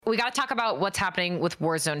we got to talk about what's happening with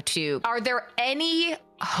Warzone 2. Are there any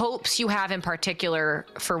hopes you have in particular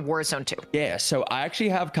for Warzone 2? Yeah, so I actually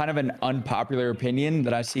have kind of an unpopular opinion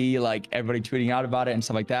that I see like everybody tweeting out about it and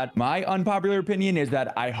stuff like that. My unpopular opinion is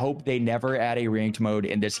that I hope they never add a ranked mode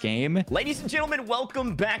in this game. Ladies and gentlemen,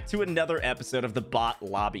 welcome back to another episode of the Bot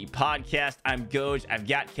Lobby Podcast. I'm Goj. I've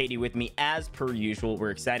got Katie with me as per usual.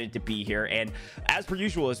 We're excited to be here. And as per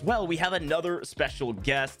usual as well, we have another special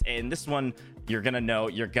guest. And this one, you're going to know,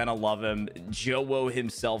 you're going to love him. JoeWo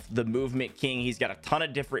himself, the Movement King. He's got a ton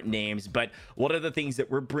of different names, but one of the things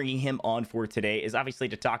that we're bringing him on for today is obviously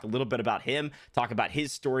to talk a little bit about him, talk about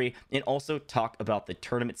his story, and also talk about the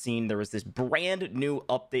tournament scene. There was this brand new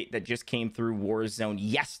update that just came through Warzone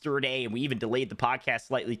yesterday, and we even delayed the podcast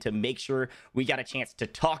slightly to make sure we got a chance to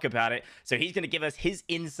talk about it. So he's going to give us his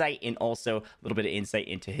insight and also a little bit of insight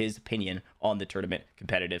into his opinion on the tournament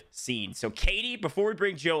competitive scene. So Katie, before we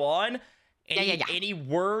bring Joe on, any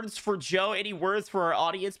words for Joe? Any words for our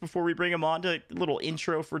audience before we bring him on? To a little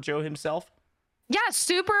intro for Joe himself? Yeah,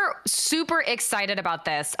 super excited about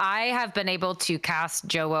this. I have been able to cast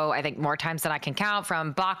JoeWo, I think, more times than I can count,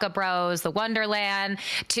 from Baka Bros, the Wonderland,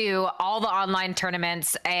 to all the online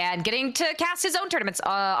tournaments, and getting to cast his own tournaments,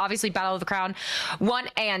 obviously Battle of the Crown 1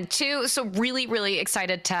 and 2. So really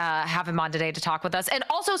excited to have him on today to talk with us. And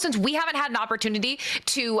also, since we haven't had an opportunity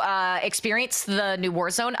to experience the new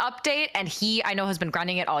Warzone update, and he, I know, has been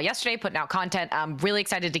grinding it all yesterday, putting out content, I'm really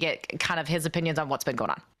excited to get kind of his opinions on what's been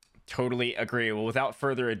going on. Totally agree. Well, without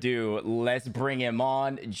further ado, let's bring him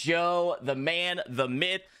on. Joe, the man, the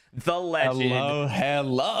myth, the legend.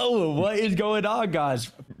 Hello. What is going on,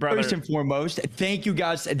 guys? Brother. First and foremost, thank you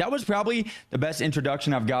guys. That was probably the best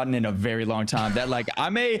introduction I've gotten in a very long time. That, like, I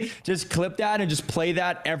may just clip that and just play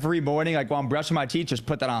that every morning, like while I'm brushing my teeth, just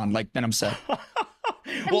put that on, like, then I'm set.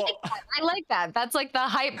 Well, I like that. That's like the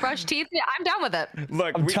hype brush teeth. Yeah, I'm down with it.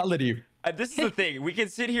 Look, I'm telling you. This is the thing. We can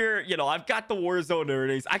sit here, you know, I've got the Warzone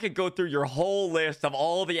earnings. I could go through your whole list of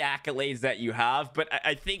all the accolades that you have, but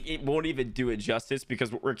I think it won't even do it justice,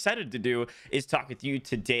 because what we're excited to do is talk with you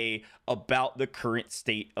today about the current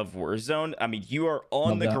state of Warzone. I mean, you are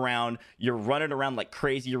on the ground. You're running around like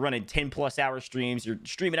crazy. You're running 10+ hour streams. You're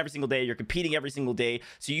streaming every single day. You're competing every single day.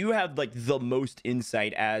 So you have like the most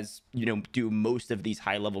insight, as, you know, do most of these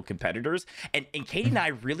high level competitors. And Katie and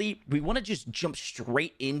I we want to just jump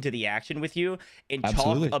straight into the action with you and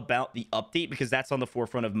talk about the update, because that's on the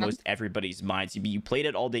forefront of most everybody's minds. You played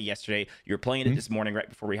it all day yesterday. You were playing it this morning right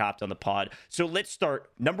before we hopped on the pod. So let's start.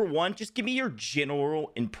 Number one, just give me your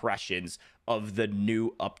general impressions of the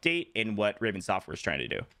new update and what Raven Software is trying to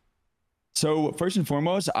do. So first and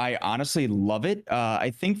foremost, I honestly love it. I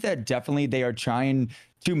think that definitely they are trying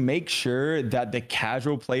to make sure that the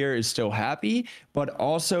casual player is still happy, but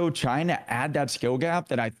also trying to add that skill gap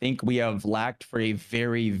that I think we have lacked for a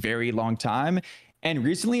very long time. And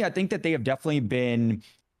recently, I think that they have definitely been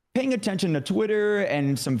paying attention to Twitter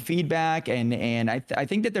and some feedback, and I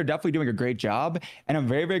think that they're definitely doing a great job. And I'm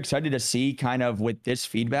very excited to see kind of with this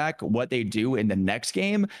feedback what they do in the next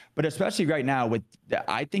game. But especially right now,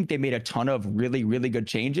 I think they made a ton of really good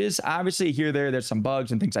changes. Obviously, there's some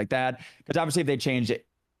bugs and things like that, because obviously if they change it,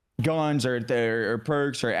 guns or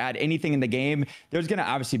perks or add anything in the game, there's going to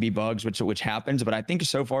obviously be bugs, which happens. But I think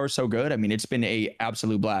so far so good. I mean, it's been a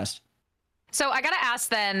absolute blast. So I got to ask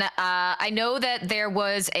then, I know that there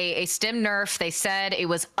was a stim nerf. They said it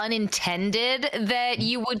was unintended that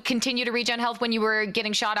you would continue to regen health when you were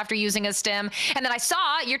getting shot after using a stim. And then I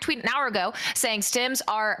saw your tweet an hour ago saying stims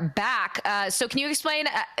are back. So can you explain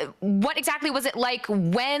what exactly was it like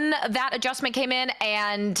when that adjustment came in?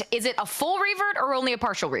 And is it a full revert or only a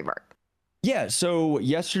partial revert? Yeah, so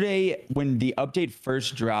yesterday when the update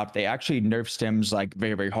first dropped, they actually nerfed stims like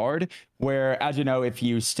very hard, where, as you know, if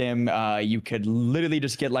you stim, you could literally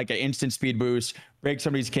just get like an instant speed boost, break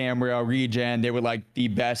somebody's camera, regen. They were like the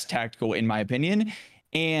best tactical in my opinion.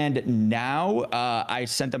 And now I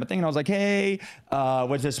sent them a thing and I was like, hey,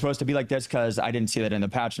 was this supposed to be like this? Because I didn't see that in the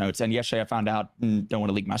patch notes. And yesterday I found out, don't want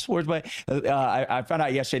to leak my source, but I found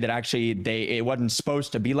out yesterday that actually it wasn't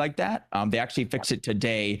supposed to be like that. They actually fixed it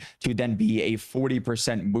today to then be a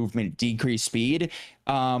 40% movement decrease speed,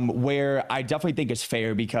 where I definitely think is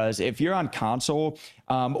fair, because if you're on console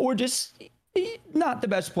or just not the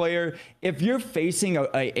best player, if you're facing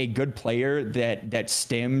a good player that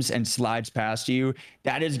stims and slides past you,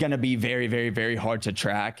 that is going to be very hard to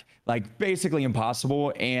track, like basically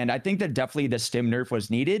impossible. And I think that definitely the stim nerf was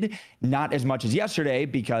needed, not as much as yesterday,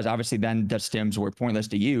 because obviously then the stims were pointless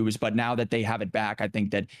to use. But now that they have it back, I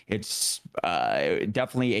think that it's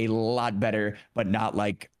definitely a lot better, but not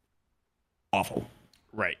like awful.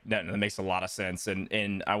 Right. That makes a lot of sense.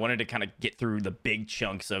 And I wanted to kind of get through the big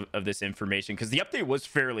chunks of this information because the update was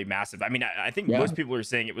fairly massive. I mean, I think most people are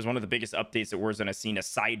saying it was one of the biggest updates that Warzone has seen,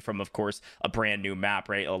 aside from, of course, a brand new map,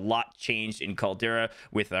 right? A lot changed in Caldera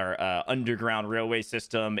with our underground railway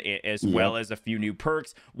system, as well as a few new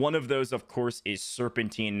perks. One of those, of course, is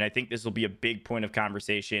Serpentine. And I think this will be a big point of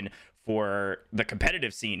conversation for the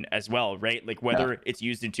competitive scene as well, right? Like whether it's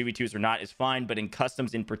used in 2v2s or not is fine, but in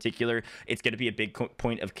customs in particular, it's going to be a big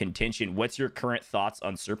point of contention. What's your current thoughts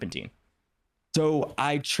on Serpentine? So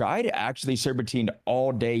I tried actually Serpentine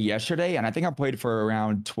all day yesterday, and I think I played for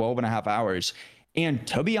around 12 and a half hours. And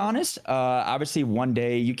to be honest, obviously one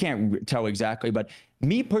day you can't tell exactly, but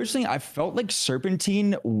me personally, I felt like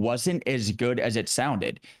Serpentine wasn't as good as it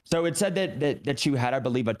sounded. So it said that you had, I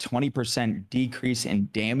believe, a 20% decrease in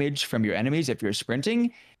damage from your enemies if you're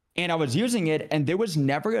sprinting. And I was using it, and there was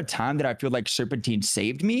never a time that I feel like Serpentine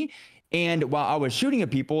saved me. And while I was shooting at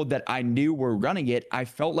people that I knew were running it, I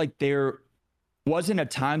felt like there wasn't a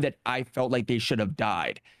time that I felt like they should have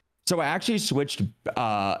died. So I actually switched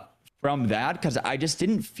from that because I just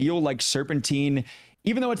didn't feel like Serpentine,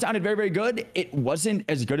 even though it sounded very, very good, it wasn't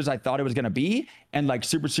as good as I thought it was going to be, and like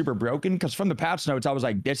super, super broken. Because from the patch notes, I was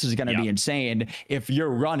like, this is going to be insane. If you're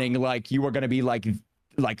running, like you are going to be like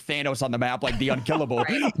Thanos on the map, like the unkillable.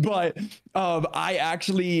 But I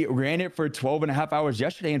actually ran it for 12 and a half hours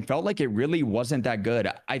yesterday and felt like it really wasn't that good.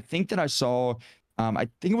 I think that I saw, I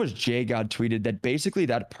think it was Jay God tweeted that basically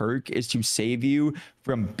that perk is to save you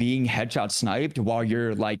from being headshot sniped while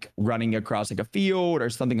you're like running across like a field or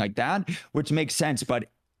something like that, which makes sense. But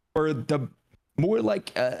for the more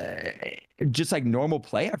like just like normal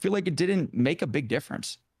play, I feel like it didn't make a big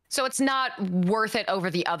difference. So it's not worth it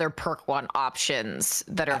over the other perk one options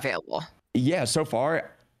that are available. Yeah, so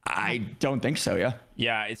far I don't think so.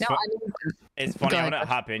 Yeah, it's it's funny. I want to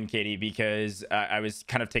hop in, Katie, because I was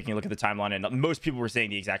kind of taking a look at the timeline, and most people were saying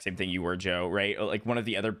the exact same thing you were, Joe, right? Like one of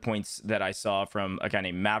the other points that I saw from a guy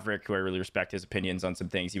named Maverick, who I really respect his opinions on some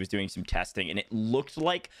things, he was doing some testing, and it looked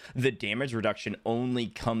like the damage reduction only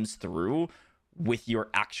comes through with your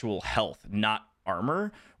actual health, not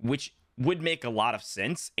armor, which would make a lot of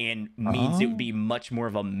sense and means it would be much more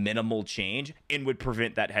of a minimal change and would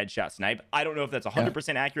prevent that headshot snipe. I don't know if that's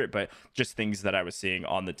 100% accurate, but just things that I was seeing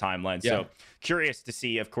on the timeline. So curious to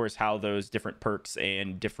see, of course, how those different perks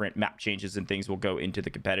and different map changes and things will go into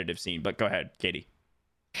the competitive scene. But go ahead, Katie.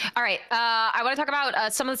 All right. I want to talk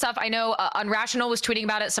about some of the stuff. I know Unrational was tweeting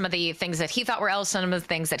about it, some of the things that he thought were L's, some of the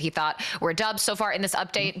things that he thought were dubs so far in this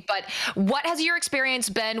update. But what has your experience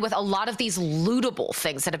been with a lot of these lootable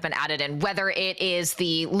things that have been added in, whether it is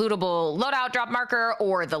the lootable loadout drop marker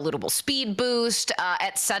or the lootable speed boost,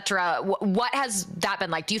 etc.? What has that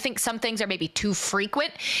been like? Do you think some things are maybe too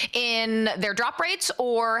frequent in their drop rates,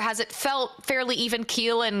 or has it felt fairly even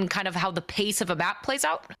keel in kind of how the pace of a map plays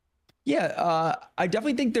out? Yeah, I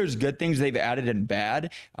definitely think there's good things they've added and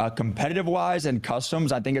bad. Competitive wise and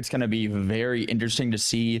customs, I think it's going to be very interesting to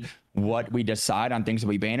see what we decide on things that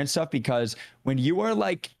we ban and stuff, because when you are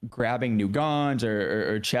like grabbing new guns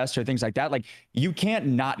or chests or things like that, like you can't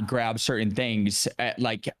not grab certain things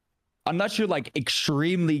like unless you're like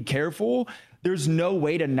extremely careful. There's no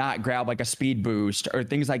way to not grab like a speed boost or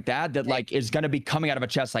things like that like is going to be coming out of a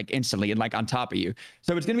chest like instantly and like on top of you.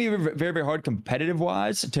 So it's going to be very, very hard competitive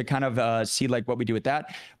wise to kind of see like what we do with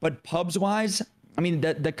that. But pubs wise, I mean,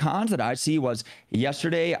 the cons that I see was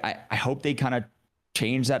yesterday, I hope they kind of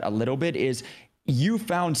change that a little bit, is you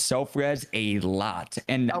found self-res a lot.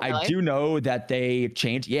 And really? I do know that they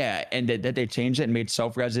changed, and that they changed it and made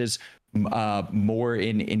self-reses more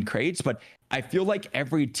in crates, but I feel like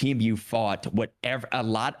every team you fought, a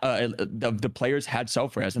lot of the players had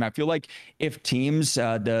self-res, and I feel like if teams,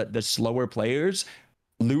 the slower players,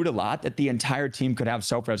 loot a lot, that the entire team could have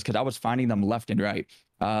self-res, because I was finding them left and right.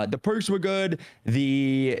 The perks were good.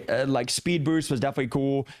 The like speed boost was definitely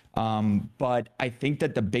cool, but I think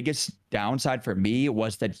that the biggest downside for me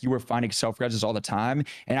was that you were finding self-reses all the time,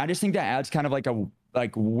 and I just think that adds kind of like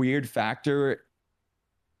a weird factor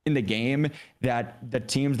in the game, that the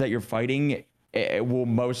teams that you're fighting will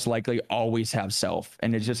most likely always have self,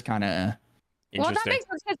 and it's just kind of well, that makes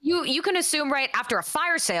sense, because you can assume right after a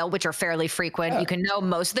fire sale, which are fairly frequent, you can know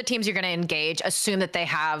most of the teams you're going to engage, assume that they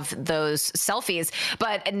have those selfies.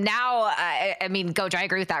 But now, I mean, Goj, I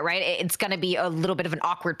agree with that, right? It's going to be a little bit of an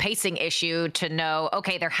awkward pacing issue to know,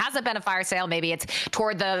 okay, there hasn't been a fire sale. Maybe it's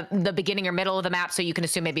toward the beginning or middle of the map, so you can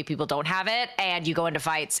assume maybe people don't have it, and you go into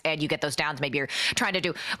fights and you get those downs. Maybe you're trying to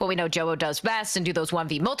do what we know JoeWo does best and do those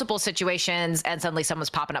 1v multiple situations, and suddenly someone's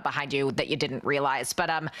popping up behind you that you didn't realize. But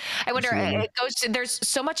I wonder, there's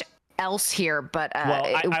so much else here, but Well,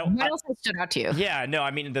 what else has stood out to you? Yeah, no,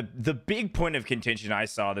 I mean the big point of contention I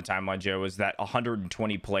saw on the timeline, Joe, was that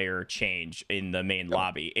 120 player change in the main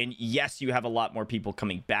lobby. And yes, you have a lot more people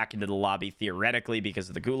coming back into the lobby theoretically because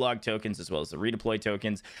of the Gulag tokens as well as the redeploy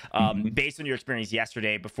tokens. Based on your experience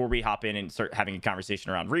yesterday, before we hop in and start having a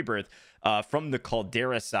conversation around Rebirth, from the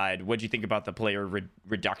Caldera side, what do you think about the player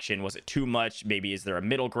reduction? Was it too much? Maybe is there a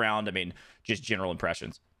middle ground? I mean, just general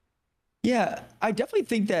impressions. Yeah, I definitely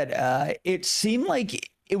think that it seemed like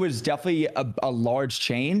it was definitely a large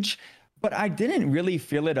change, but I didn't really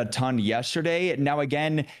feel it a ton yesterday. Now,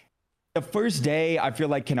 again, the first day I feel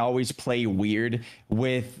like can always play weird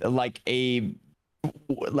with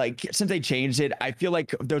since they changed it, I feel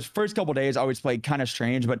like those first couple days always played kind of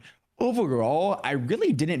strange, but overall, I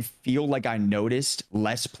really didn't feel like I noticed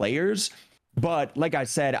less players. But like I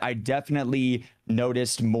said, I definitely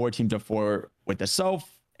noticed more teams of four with the self.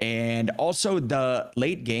 And also the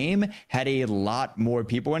late game had a lot more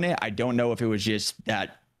people in it. I don't know if it was just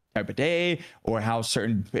that type of day or how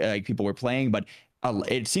certain people were playing, but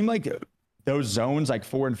it seemed like those zones like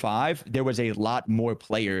 4 and 5, there was a lot more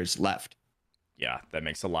players left. Yeah, that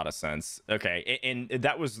makes a lot of sense. Okay, and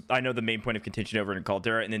that was, I know, the main point of contention over in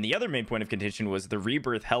Caldera, and then the other main point of contention was the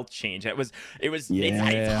Rebirth health change. It's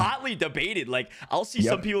hotly debated. Like, I'll see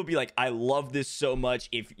some people be like, I love this so much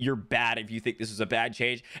if you're bad, if you think this is a bad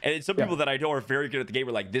change. And then some people that I know are very good at the game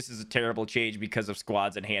are like, this is a terrible change because of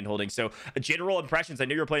squads and handholding. So general impressions, I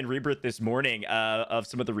know you're playing Rebirth this morning of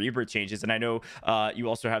some of the Rebirth changes, and I know you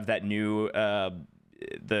also have that new...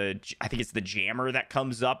 I think it's the jammer that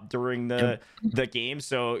comes up during the game.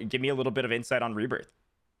 So give me a little bit of insight on Rebirth.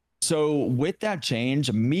 So with that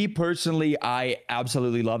change, me personally, I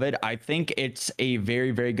absolutely love it. I think it's a very,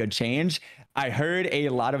 very good change. I heard a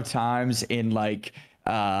lot of times in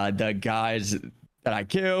the guys that I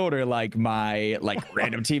killed or my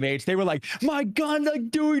random teammates, they were like, my gun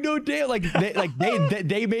doing no damage.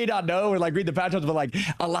 They may not know or read the patch notes, but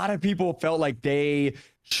a lot of people felt like they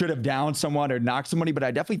should have downed someone or knocked somebody. But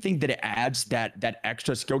I definitely think that it adds that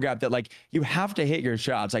extra skill gap that you have to hit your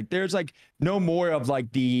shots. There's no more of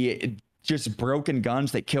the just broken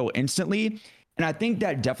guns that kill instantly. And I think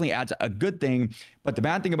that definitely adds a good thing. But the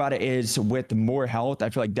bad thing about it is with more health, I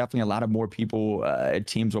feel like definitely a lot of more people,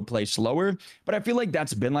 teams will play slower. But I feel like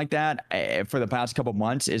that's been like that for the past couple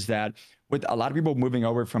months, is that with a lot of people moving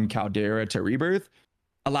over from Caldera to Rebirth,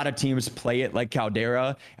 a lot of teams play it like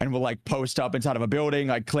Caldera and will post up inside of a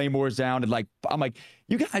building, Claymores down. And I'm like,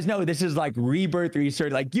 you guys know this is Rebirth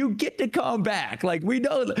research. You get to come back. We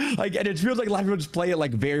know, and it feels like a lot of people just play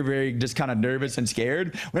it very, very just kind of nervous and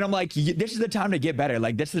scared. When I'm like, this is the time to get better.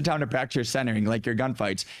 This is the time to practice your centering, your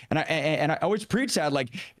gunfights. And I always preach that,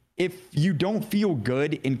 if you don't feel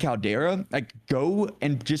good in Caldera, go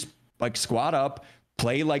and just squad up,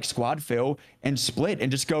 play squad fill and split and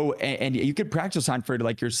just go and you could practice on for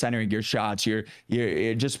your centering, your shots, you're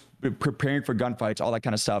just preparing for gunfights, all that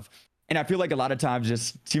kind of stuff. And I feel like a lot of times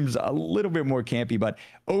just seems a little bit more campy, but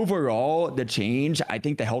overall the change, I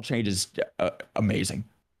think the health change is amazing.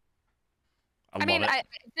 I mean, I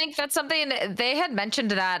think that's something they had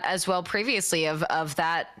mentioned that as well previously of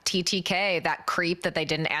that TTK, that creep that they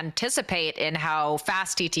didn't anticipate in how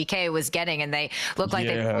fast TTK was getting. And they look like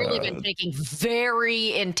they've really been taking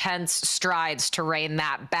very intense strides to rein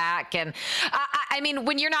that back. And I mean,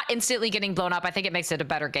 when you're not instantly getting blown up, I think it makes it a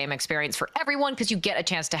better game experience for everyone because you get a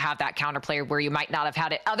chance to have that counter player where you might not have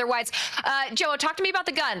had it otherwise. Joe, talk to me about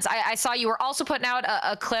the guns. I saw you were also putting out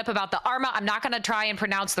a clip about the Arma. I'm not going to try and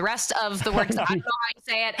pronounce the rest of the words. I don't know how to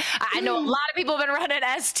say it. I know a lot of people have been running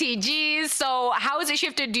STGs. So how has it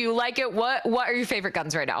shifted? Do you like it? What are your favorite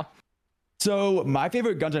guns right now? So my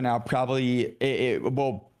favorite guns right now, probably,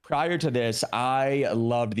 prior to this, I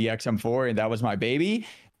loved the XM4 and that was my baby.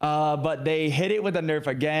 But they hit it with a nerf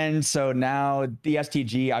again. So now the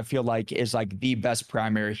STG, I feel like is the best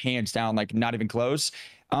primary, hands down, not even close.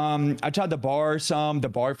 I tried the bar some. The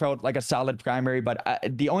bar felt like a solid primary, but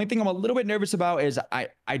the only thing I'm a little bit nervous about is I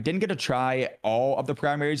didn't get to try all of the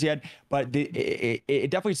primaries yet, but it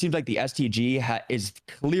definitely seems like the STG is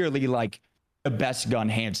clearly the best gun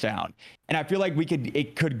hands down. And I feel like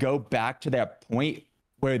it could go back to that point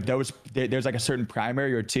where there's a certain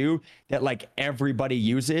primary or two that everybody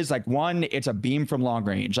uses. One, it's a beam from long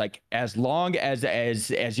range. As long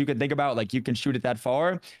as you can think about, you can shoot it that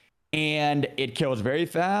far. And it kills very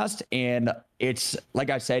fast, and it's, like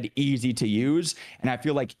I said, easy to use. And I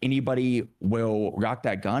feel like anybody will rock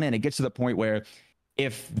that gun, and it gets to the point where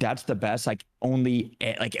if that's the best,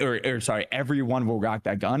 everyone will rock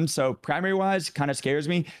that gun. So primary wise, kind of scares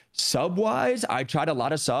me. Sub wise, I tried a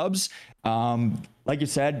lot of subs. Like you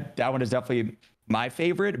said, that one is definitely my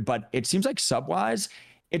favorite, but it seems like sub-wise,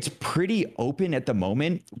 it's pretty open at the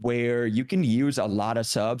moment where you can use a lot of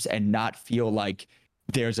subs and not feel like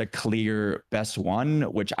there's a clear best one,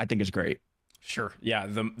 which I think is great. Sure. Yeah.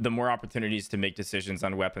 The more opportunities to make decisions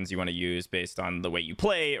on weapons you want to use based on the way you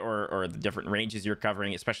play or the different ranges you're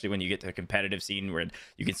covering, especially when you get to the competitive scene where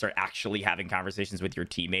you can start actually having conversations with your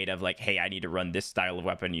teammate of like, hey, I need to run this style of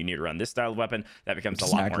weapon. You need to run this style of weapon. That becomes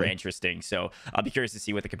a lot more interesting. So I'll be curious to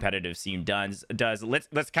see what the competitive scene does.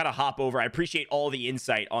 Let's kind of hop over. I appreciate all the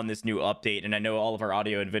insight on this new update. And I know all of our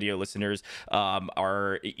audio and video listeners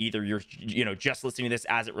are either you're, just listening to this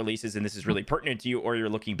as it releases and this is really pertinent to you, or you're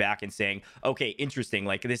looking back and saying, okay, interesting.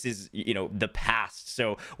 Like this is, the past.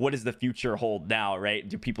 So what does the future hold now, right?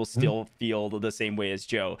 Do people still feel the same way as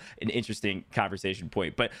Joe? An interesting conversation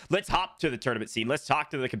point. But let's hop to the tournament scene. Let's talk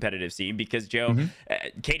to the competitive scene because Joe,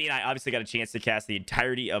 Katie and I obviously got a chance to cast the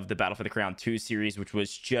entirety of the Battle for the Crown 2 series, which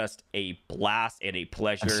was just a blast and a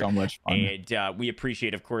pleasure. That's so much fun. And we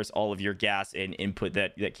appreciate, of course, all of your gas and input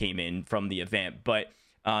that came in from the event. But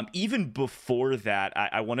even before that,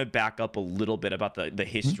 I want to back up a little bit about the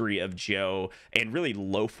history of Joe and really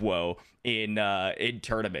JoeWo in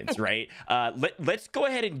tournaments, right? Let's go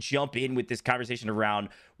ahead and jump in with this conversation around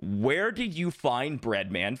where did you find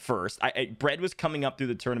Breadman first? Bread was coming up through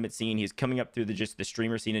the tournament scene. He's coming up through just the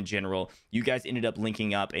streamer scene in general. You guys ended up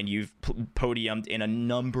linking up and you've podiumed in a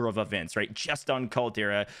number of events, right? Just on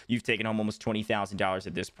Caldera, you've taken home almost $20,000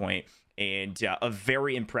 at this point. And a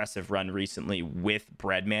very impressive run recently with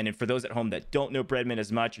Breadman. And for those at home that don't know Breadman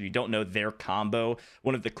as much, or you don't know their combo,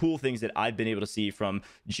 one of the cool things that I've been able to see from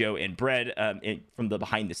Joe and Bread from the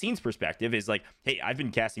behind the scenes perspective is like, hey, I've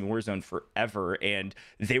been casting Warzone forever, and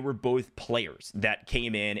they were both players that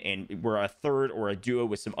came in and were a third or a duo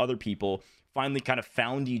with some other people, finally kind of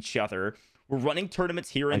found each other. We're running tournaments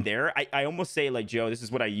here and there. I almost say, like, Joe, this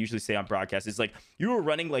is what I usually say on broadcast, is like you were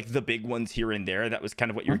running like the big ones here and there. That was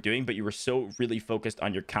kind of what you were doing, but you were so really focused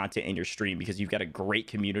on your content and your stream because you've got a great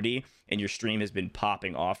community and your stream has been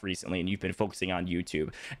popping off recently and you've been focusing on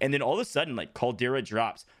YouTube. And then all of a sudden, like Caldera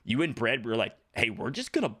drops, you and Bread were like, hey, we're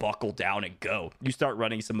just going to buckle down and go. You start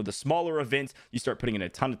running some of the smaller events. You start putting in a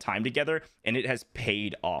ton of time together, and it has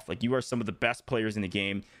paid off. Like, you are some of the best players in the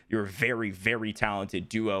game. You're a very, very talented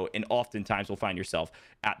duo, and oftentimes will find yourself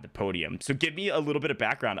at the podium. So give me a little bit of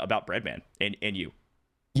background about Breadman and you.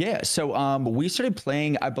 Yeah, so we started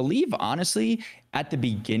playing, I believe, honestly, at the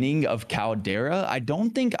beginning of Caldera. I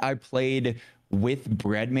don't think I played with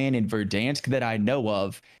Breadman in Verdansk that I know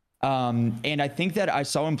of. And I think that I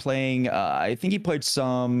saw him playing, I think he played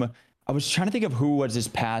some, I was trying to think of who was his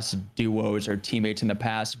past duos or teammates in the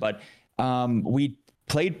past, but we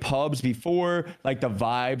played pubs before, like the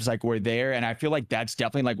vibes like were there. And I feel like that's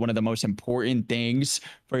definitely like one of the most important things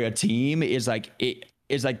for a team is like, it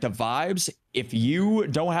is like the vibes. If you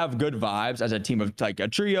don't have good vibes as a team of like a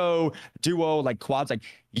trio, duo, like quads, like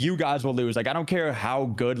you guys will lose. Like, I don't care how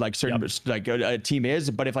good like certain like a team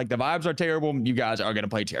is, but if like the vibes are terrible, you guys are going to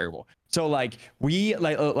play terrible. So like we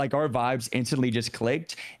like our vibes instantly just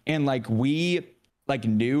clicked, and like we like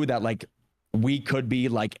knew that like we could be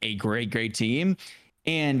like a great team.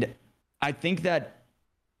 And I think that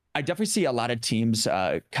I definitely see a lot of teams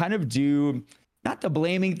kind of do not the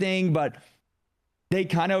blaming thing, but they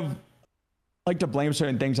kind of like to blame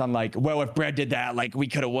certain things on like, well, if Brett did that, like we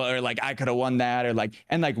could have won, or like I could have won that, or like,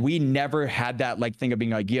 and like we never had that like thing of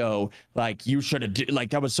being like, yo, like you should have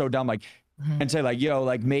like that was so dumb, like, and say like, yo,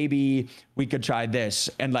 like maybe we could try this,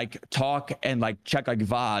 and like talk and like check like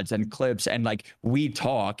VODs and clips, and like we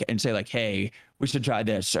talk and say like, hey, we should try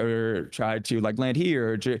this or try to like land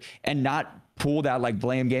here, and not pull that like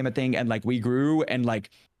blame game of thing. And like we grew and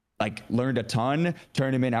like learned a ton,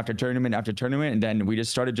 tournament after tournament after tournament, and then we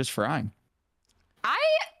just started just frying. I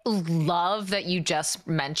love that you just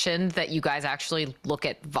mentioned that you guys actually look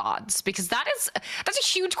at VODs, because that's a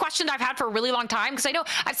huge question I've had for a really long time, because I know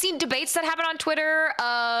I've seen debates that happen on Twitter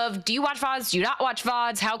of, do you watch VODs? Do you not watch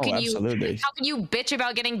VODs? How can you bitch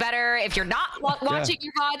about getting better if you're not watching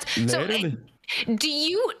your VODs? Literally. So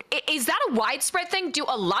is that a widespread thing? Do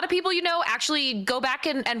a lot of people actually go back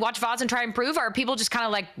and watch VODs and try and improve, or are people just kind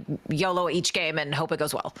of like YOLO each game and hope it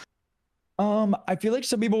goes well? I feel like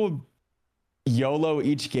some people YOLO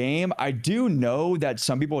each game. I do know that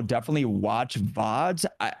some people definitely watch VODs.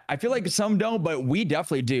 I feel like some don't, but we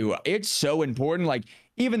definitely do. It's so important. Like,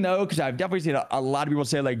 even though, because I've definitely seen a lot of people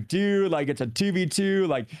say like, dude, like it's a 2v2,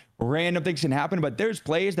 like random things can happen, but there's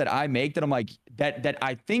plays that I make that I'm like, that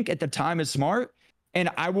I think at the time is smart. And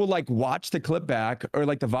I will like watch the clip back or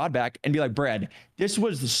like the VOD back and be like, Brad, this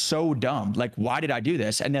was so dumb. Like, why did I do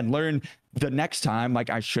this? And then learn the next time,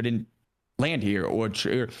 like I shouldn't land here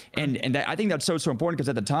and I think that's so important because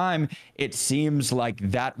at the time it seems like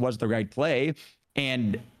that was the right play,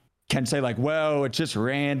 and can say like, well, it's just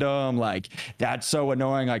random, like that's so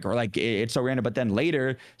annoying, like, or like it's so random. But then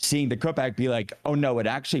later seeing the cutback be like, oh no, it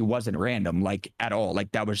actually wasn't random, like at all,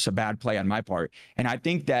 like that was a bad play on my part. And I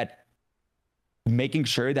think that making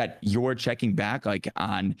sure that you're checking back like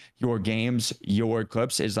on your games, your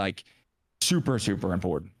clips is like super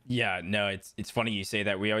important. Yeah, no, it's funny you say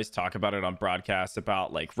that. We always talk about it on broadcasts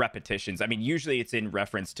about like repetitions. I mean, usually it's in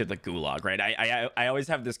reference to the gulag, right? I always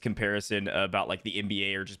have this comparison about like the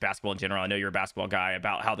NBA or just basketball in general. I know you're a basketball guy,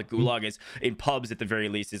 about how the gulag is in pubs at the very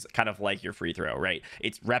least is kind of like your free throw, right?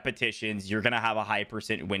 It's repetitions. You're going to have a high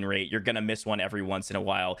 % win rate. You're going to miss one every once in a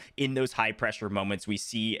while. In those high pressure moments, we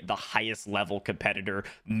see the highest level competitor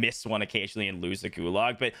miss one occasionally and lose the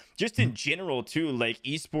gulag. But just in general too, like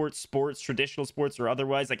esports, sports, traditional sports or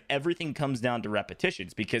otherwise, like everything comes down to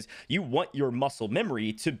repetitions, because you want your muscle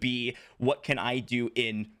memory to be, what can I do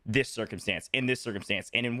in this circumstance, in this circumstance?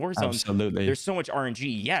 And in Warzone, absolutely, there's so much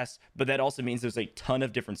RNG, yes, but that also means there's a ton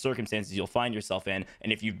of different circumstances you'll find yourself in.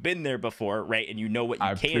 And if you've been there before, right, and you know what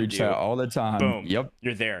you can do, all the time, boom, yep,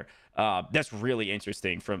 you're there. That's really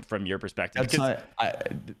interesting from your perspective. That's not,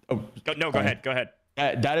 go ahead.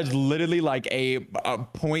 That is literally like a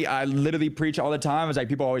point I literally preach all the time. Is like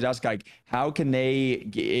people always ask like, how can they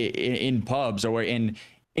in pubs or in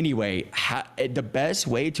anyway, the best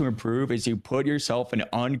way to improve is you put yourself in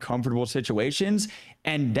uncomfortable situations,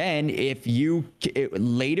 and then if you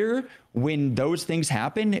later when those things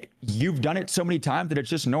happen, you've done it so many times that it's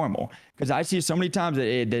just normal. Because I see so many times that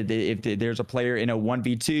if there's a player in a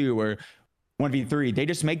 1v2 or 1v3, they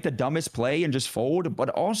just make the dumbest play and just fold, but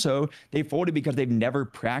also they folded because they've never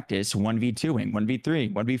practiced 1v2ing,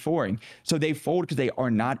 1v3, 1v4ing. So they fold because they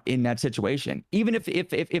are not in that situation. Even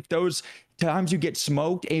if those times you get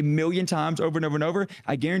smoked a million times over and over and over,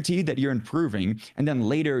 I guarantee that you're improving. And then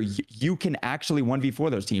later you can actually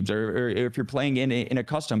 1v4 those teams, or if you're playing in a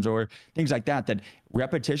customs or things like that, that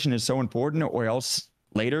repetition is so important, or else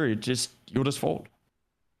later you'll just fold.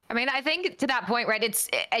 I mean, I think to that point, right,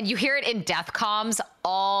 and you hear it in death comms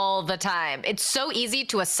all the time. It's so easy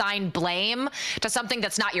to assign blame to something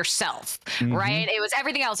that's not yourself, right? It was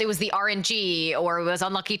everything else. It was the RNG, or it was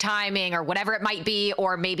unlucky timing, or whatever it might be,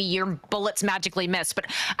 or maybe your bullets magically missed. But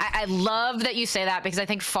I love that you say that, because I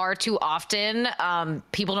think far too often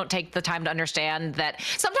people don't take the time to understand that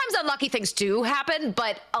sometimes unlucky things do happen,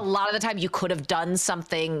 but a lot of the time you could have done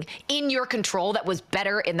something in your control that was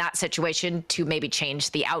better in that situation to maybe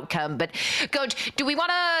change the outcome. But Coach, do we want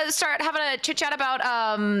to start having a chit chat about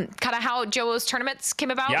kind of how JoeWo's tournaments came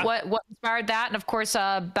about? Yeah. What inspired that? And of course,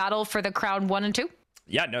 battle for the crown 1 and 2.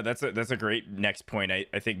 Yeah, no, that's a great next point. I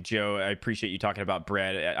think, Joe, I appreciate you talking about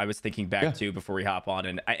Bread. I was thinking back too before we hop on,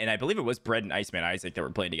 and I believe it was Bread and Iceman Isaac that were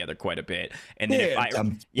playing together quite a bit. And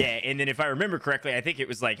then if I remember correctly, I think it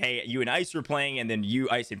was like, hey, you and Ice were playing, and then you,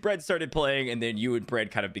 Ice, and Bread started playing, and then you and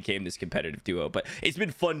Bread kind of became this competitive duo. But it's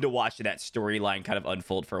been fun to watch that storyline kind of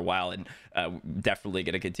unfold for a while, and definitely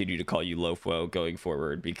going to continue to call you Lofwo going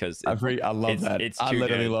forward, because I love that. I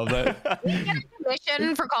literally love that. You get a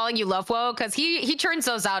commission for calling you Lofwo, because he turns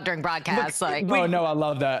those out during broadcasts. I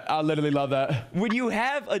love that. I literally love that. When you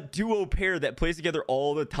have a duo pair that plays together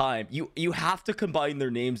all the time, you have to combine their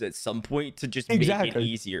names at some point to just make it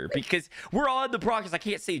easier, because we're all in the broadcast. I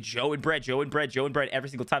can't say Joe and Bread every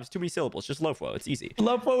single time. It's too many syllables. Just Lofwo. It's easy.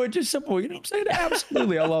 Lofwo is just simple. You know what I'm saying?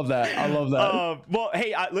 Absolutely. I love that. Well,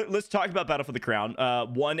 hey, let's talk about Battle for the Crown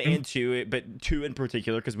 1 and 2, but 2 in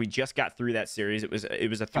particular, because we just got through that series. It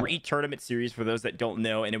was a 3 tournament series for those that don't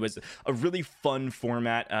know, and it was a really fun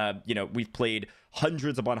format. We've played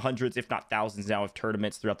hundreds upon hundreds, if not thousands now, of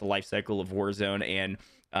tournaments throughout the life cycle of Warzone, and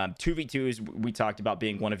 2v2s we talked about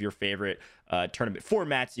being one of your favorite tournament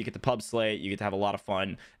formats. You get the pub slay, you get to have a lot of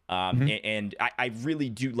fun, and I really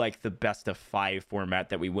do like the best of 5 format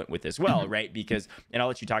that we went with as well, right? Because, and I'll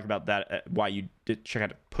let you talk about that, why you did try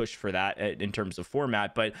to push for that in terms of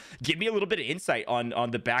format, but give me a little bit of insight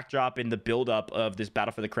on the backdrop and the buildup of this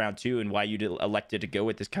Battle for the Crown 2, and why you elected to go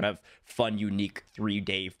with this kind of fun, unique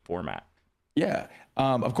 3-day format. Yeah.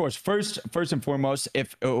 Of course, first and foremost,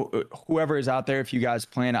 if whoever is out there, if you guys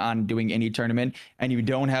plan on doing any tournament and you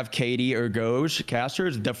don't have Katie or Goj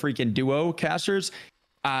casters, the freaking duo casters,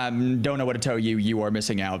 don't know what to tell you. You are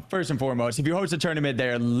missing out. First and foremost, if you host a tournament,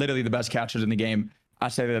 they're literally the best casters in the game. I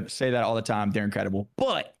say that all the time. They're incredible.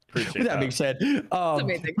 But with that being said, I'm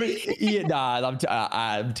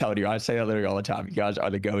telling you, I say that literally all the time. You guys are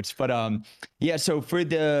the goats. But so for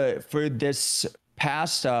this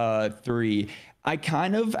past 3, I've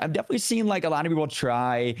definitely seen like a lot of people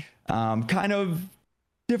try kind of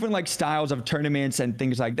different like styles of tournaments and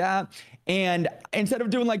things like that. And instead of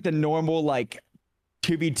doing like the normal like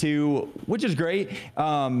 2v2, which is great,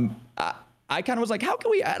 I kind of was like, how can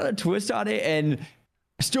we add a twist on it and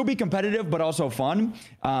still be competitive, but also fun?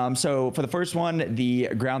 So for the first one, the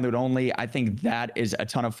ground loot only, I think that is a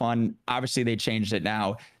ton of fun. Obviously, they changed it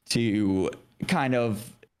now to kind of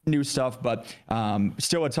new stuff, but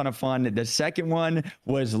still a ton of fun. The second one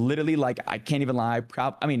was literally like, I can't even lie.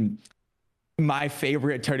 I mean, my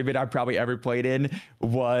favorite tournament I've probably ever played in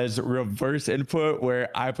was reverse input, where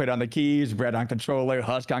I played on the keys, Brett on controller,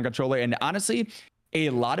 Husk on controller. And honestly,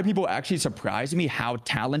 a lot of people actually surprised me how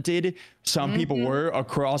talented some people were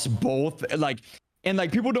across both.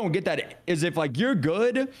 And people don't get that, is if like you're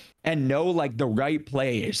good and know like the right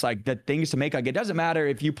plays, like the things to make, like it doesn't matter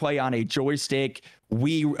if you play on a joystick,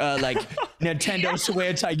 like Nintendo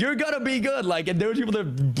Switch, like you're gonna be good. Like, and there was people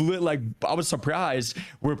that like, I was surprised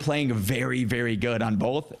were playing very, very good on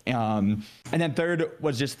both. And then third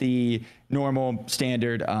was just the normal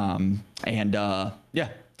standard, yeah,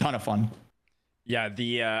 ton of fun. Yeah,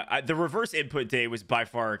 the reverse input day was by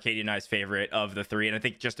far Katie and I's favorite of the three, and I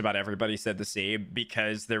think just about everybody said the same,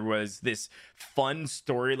 because there was this fun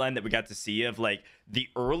storyline that we got to see of like the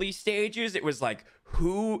early stages. It was like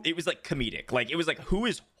comedic, like it was like who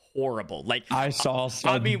is horrible. Like I saw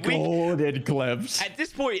some golden clips. At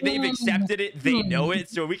this point, they've accepted it. They know it,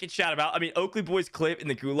 so we can shout them out. I mean, Oakley Boy's clip in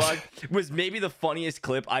the Gulag was maybe the funniest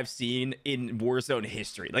clip I've seen in Warzone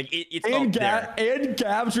history. Like it's up there. And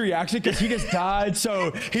Gab's reaction, because he just died,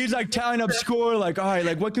 so he's like tallying up score, like, all right,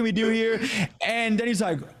 like what can we do here? And then he's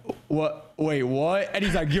like, what? Wait, what? And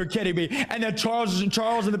he's like, you're kidding me. And then Charles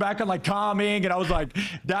in the background like calming, and I was like,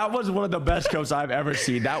 that was one of the best clips I've ever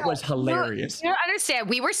seen. That was hilarious. You don't understand.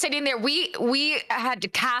 We were sitting there. We had to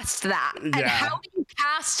cast that. Yeah. And how do you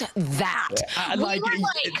cast that? Yeah. Like,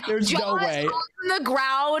 there's no way. On the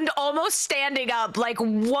ground, almost standing up. Like,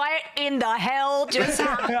 what in the hell just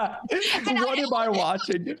happened? What am I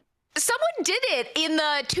watching? Someone did it in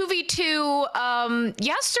the 2v2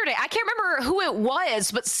 yesterday. I can't remember who it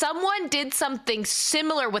was, but someone did something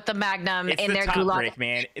similar with the Magnum in their Gulag. Break,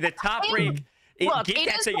 man. The top break. Look, get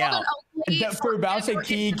that thing out. For bouncing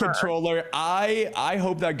key controller, I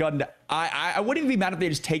hope that gun. I wouldn't be mad if they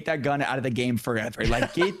just take that gun out of the game forever.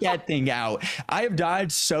 Like, get that thing out. I have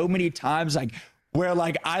died so many times, like where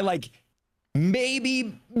like I like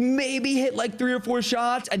maybe hit like 3 or 4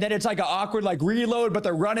 shots, and then it's like an awkward like reload, but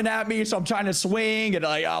they're running at me, so I'm trying to swing, and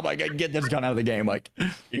like, oh my god, get this gun out of the game. Like,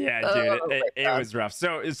 yeah, dude, it was rough.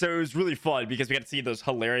 So it was really fun because we got to see those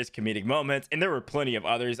hilarious comedic moments, and there were plenty of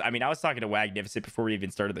others. I mean, I was talking to Wagnificent before we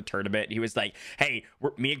even started the tournament. He was like, hey,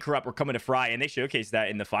 me and Corrupt, we're coming to Fry, and they showcased that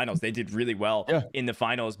in the finals. They did really well in the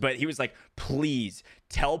finals, but he was like, please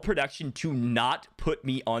tell production to not put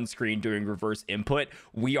me on screen doing reverse input.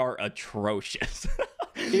 We are atrocious.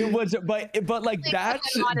 It was, but like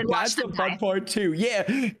that's the fun part too. Yeah,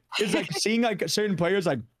 it's like seeing like certain players,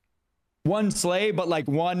 like one slay, but like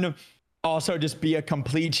one also just be a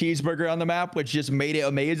complete cheeseburger on the map, which just made it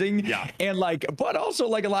amazing. Yeah, and like, but also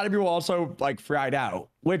like a lot of people also like fried out,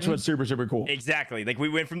 which was super, super cool. Exactly. Like we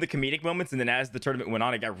went from the comedic moments, and then as the tournament went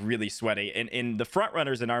on, it got really sweaty. And the front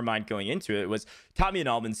runners in our mind going into it was Tommy and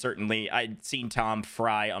Alvin. Certainly, I'd seen Tom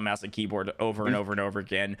fry on mouse and keyboard over and over and over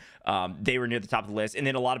again. They were near the top of the list. And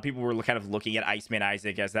then a lot of people were kind of looking at Iceman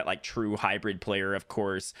Isaac as that like true hybrid player, of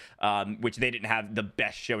course, which they didn't have the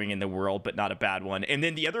best showing in the world, but not a bad one. And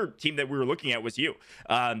then the other team that we were looking at was you,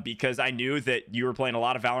 because I knew that you were playing a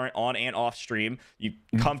lot of Valorant on and off stream. You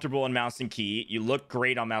comfortable on mouse and key. You look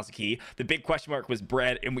great on mouse and key. The big question mark was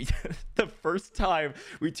Bread, and we the first time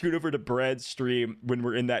we tuned over to Bread's stream when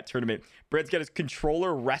we're in that tournament, Bread's got his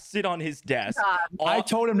controller rested on his desk. I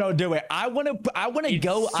told him no, do it. I want to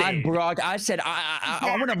go on Brock. I said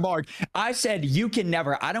I want to mark. I said you can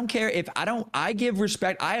never. I don't care if I give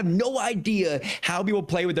respect. I have no idea how people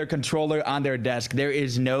play with their controller on their desk. There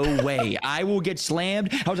is no way. I will get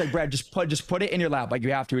slammed. I was like, Brad, just put it in your lap like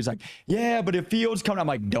you have to. He's like, yeah, but if Fields coming, I'm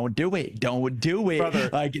like, don't do it, brother.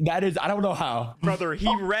 Like that is, I don't know how. Brother,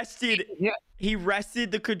 he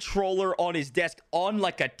rested the controller on his desk on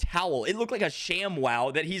like a towel. It looked like a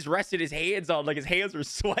ShamWow that he's rested his hands on, like his hands were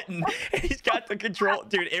sweating, and he's got the control.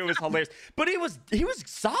 Dude, it was hilarious. But he was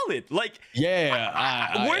solid. Like,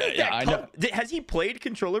 yeah. Where did that come? Has he played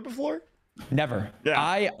controller before? Never. Yeah.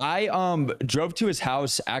 I drove to his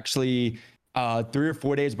house actually 3 or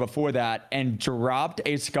 4 days before that and dropped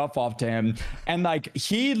a scuff off to him, and like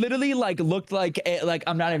he literally like looked like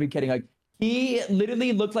I'm not even kidding, like he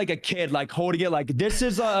literally looked like a kid, like holding it like this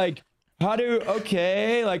is like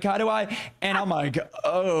like, how do I? And I'm like,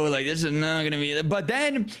 oh, like, this is not gonna be. But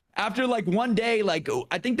then after like one day, like,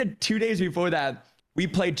 I think the 2 days before that, we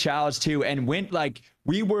played Chalice too and went like,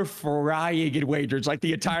 we were frying in wagers like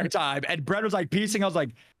the entire time. And Brett was like piecing. I was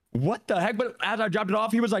like, what the heck? But as I dropped it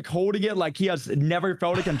off, he was like holding it like he has never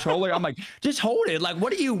felt a controller. I'm like, just hold it. Like, why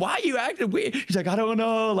are you acting weird? He's like, I don't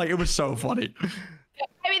know. Like, it was so funny.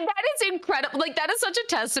 I mean, that is incredible. Like, that is such a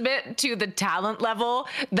testament to the talent level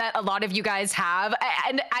that a lot of you guys have.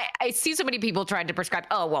 And I see so many people trying to prescribe,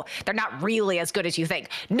 oh, well, they're not really as good as you think.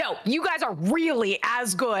 No, you guys are really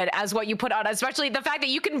as good as what you put on, especially the fact that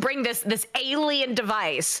you can bring this alien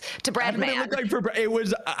device to Breadman.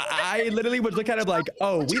 I literally was looking at it like,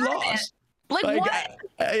 oh, we lost. Like what?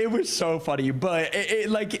 It was so funny, but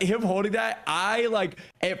like him holding that, I like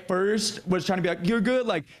at first was trying to be like, you're good,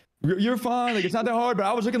 like, you're fine, like it's not that hard, but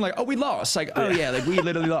I was looking like, oh, we lost, like, oh yeah, like we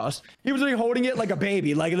literally lost. He was literally holding it like a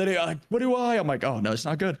baby, like literally, like, what do I? I'm like, oh no, it's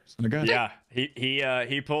not good. It's not good. Yeah,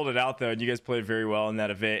 he pulled it out though, and you guys played very well in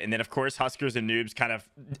that event. And then of course Huskers and Noobs kind of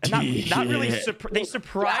not really they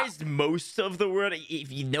surprised most of the world.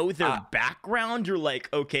 If you know their background, you're like,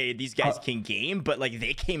 okay, these guys can game, but like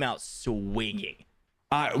they came out swinging.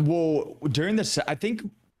 Well, during this, I think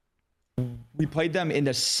we played them in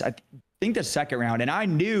this. I think the second round, and I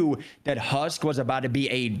knew that Husk was about to be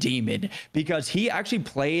a demon because he actually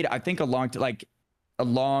played, I think, a long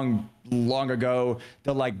ago,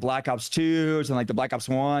 the like Black Ops 2s and like the Black Ops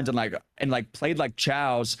 1s and like played like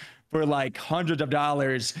Chows for like hundreds of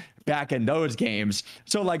dollars back in those games.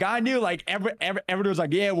 So like I knew like everyone was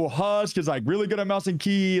like, yeah, well, Husk is like really good at mouse and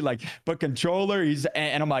key, like, but controller,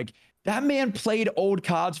 and I'm like, that man played old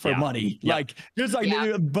CODs for money. Like just like,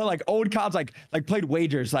 but like old CODs, like played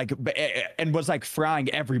wagers, like, and was like frying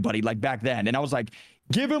everybody like back then. And I was like,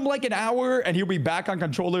 give him like an hour and he'll be back on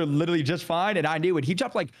controller literally just fine. And I knew it. He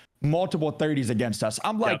dropped like multiple 30s against us.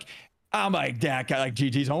 I'm like, that guy, like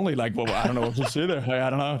GG's only, like, well, I don't know what to say there. I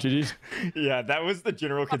don't know, GG's. Yeah, that was the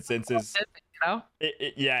general consensus. Know?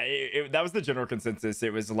 That was the general consensus.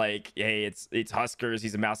 It was like, hey, it's Huskers.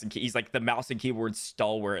 He's a mouse and key. He's like the mouse and keyboard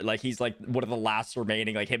stalwart. Like he's like one of the last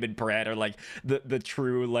remaining. Like him and Brett are like the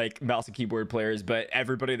true like mouse and keyboard players. But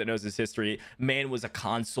everybody that knows his history, man was a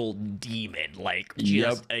console demon, like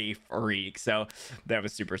just a freak. So that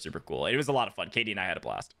was super cool. It was a lot of fun. Katie and I had a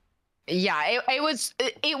blast. Yeah,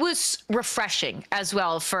 it was refreshing as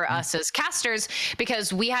well for us as casters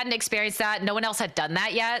because we hadn't experienced that. No one else had done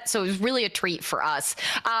that yet, so it was really a treat for us.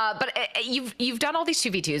 But you've done all these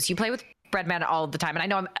 2v2s. You play with Breadman all the time, and I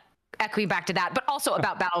know I'm echoing back to that, but also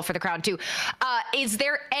about Battle for the Crown too. Is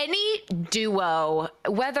there any duo,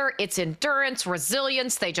 whether it's endurance,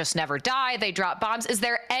 resilience, they just never die, they drop bombs, is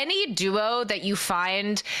there any duo that you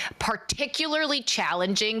find particularly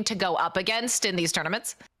challenging to go up against in these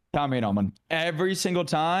tournaments? Tommy and Almond. Every single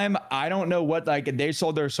time, I don't know what, like, they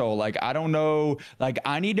sold their soul. Like, I don't know, like,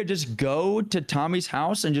 I need to just go to Tommy's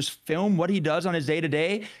house and just film what he does on his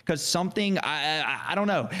day-to-day, because something, I don't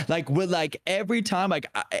know. Like, with, like, every time, like,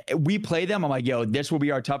 we play them, I'm like, yo, this will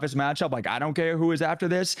be our toughest matchup. Like, I don't care who is after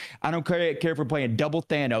this. I don't care if we're playing double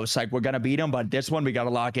Thanos. Like, we're going to beat him, but this one, we got to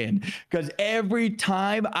lock in. Because every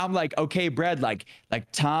time, I'm like, okay, Brad, like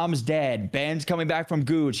Tom's dead. Ben's coming back from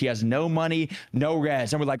Gooch. He has no money, no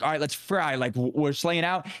res. And we're like, all right, let's fry. Like, we're slaying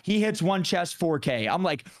out. He hits one chest 4K. I'm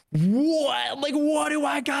like, what? Like, what do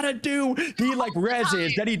I gotta do? He like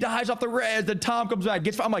reses, then he dies off the res, then Tom comes back,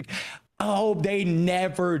 gets. I'm like, oh, they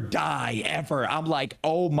never die ever. I'm like,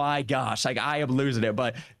 oh my gosh, like I am losing it.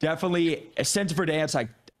 But definitely a sense for dance. Like,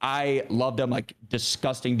 I love them. Like,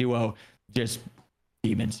 disgusting duo, just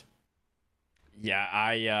demons.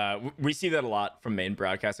 Yeah, we see that a lot from main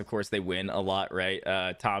broadcast. Of course, they win a lot, right?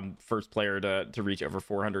 Tom, first player to reach over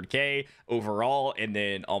 400K overall, and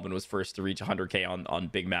then Almond was first to reach 100K on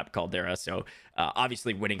Big Map Caldera. So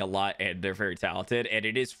obviously winning a lot, and they're very talented. And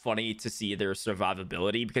it is funny to see their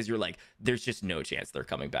survivability, because you're like, there's just no chance they're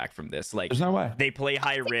coming back from this. Like, there's no way. They play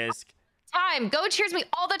high risk. Go cheers me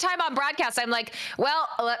all the time on broadcast. I'm like, well,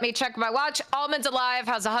 let me check my watch. Almond's alive,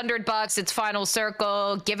 has $100. It's final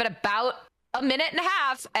circle. Give it about a minute and a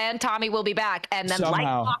half, and Tommy will be back. And then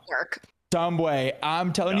somehow, like clockwork. Some way.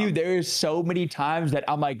 I'm telling you, there is so many times that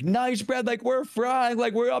I'm like, nice, Brad. Like, we're frying.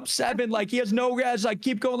 Like, we're up 7. Like, he has no res. Like,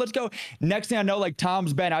 keep going. Let's go. Next thing I know, like,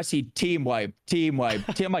 Tom's been, I see team wipe.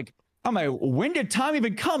 I'm like, when did Tom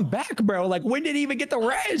even come back, bro? Like, when did he even get the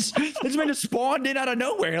res? This man just spawned in out of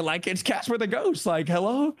nowhere. Like, it's Casper the Ghost. Like,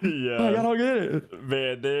 hello? Yeah. Like, I don't get it.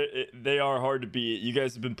 Man, they are hard to beat. You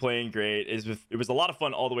guys have been playing great. It was a lot of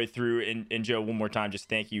fun all the way through. And Joe, one more time, just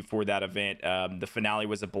thank you for that event. The finale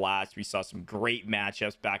was a blast. We saw some great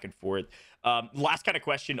matchups back and forth. Last kind of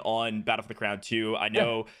question on Battle for the Crown 2. I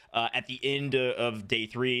know at the end of day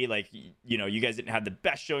 3, like, you know, you guys didn't have the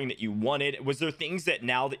best showing that you wanted. Was there things that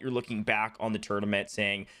now that you're looking back on the tournament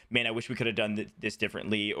saying, man, I wish we could have done this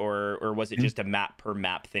differently, or was it just a map per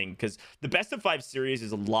map thing? Because the best of 5 series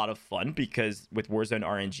is a lot of fun because with Warzone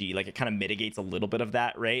RNG, like, it kind of mitigates a little bit of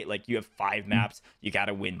that, right? Like, you have 5 maps, you got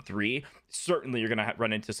to win 3. Certainly you're going to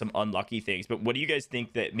run into some unlucky things, but what do you guys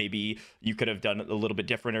think that maybe you could have done a little bit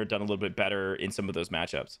different or done a little bit better in some of those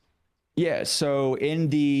matchups? Yeah, so in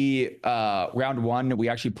the round 1, we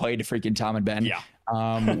actually played freaking Tom and Ben. Yeah.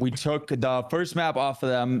 We took the first map off of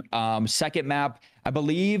them. Second map, I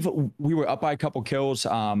believe we were up by a couple kills.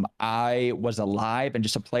 I was alive, and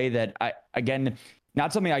just a play that again,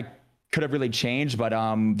 not something I could have really changed, but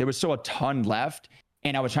there was still a ton left,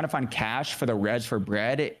 and I was trying to find cash for the res for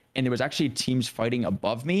bread, and there was actually teams fighting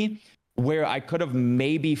above me where I could have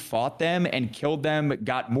maybe fought them and killed them,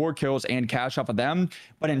 got more kills and cash off of them.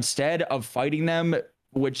 But instead of fighting them,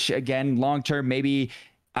 which again, long term, maybe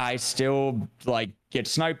I still like get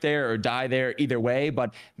sniped there or die there either way,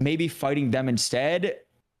 but maybe fighting them instead,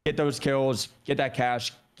 get those kills, get that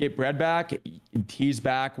cash, get bread back. He's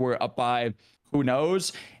back. We're up by who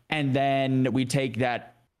knows. And then we take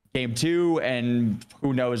that game 2 and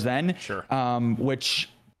who knows then. Sure. Which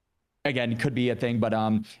again could be a thing, but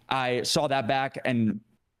I saw that back and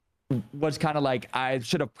was kind of like, I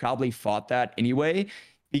should have probably fought that anyway,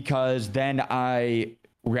 because then I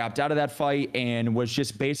wrapped out of that fight and was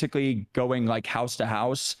just basically going like house to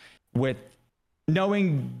house with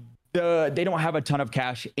knowing they don't have a ton of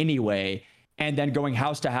cash anyway, and then going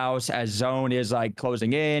house to house as zone is like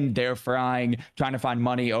closing in, they're frying, trying to find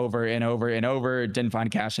money over and over and over, didn't find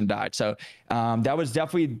cash and died. So that was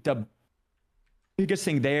definitely the biggest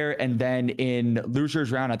thing there. And then in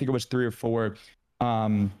losers round, I think it was 3 or 4,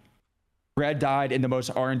 Brad died in the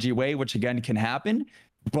most RNG way, which again can happen,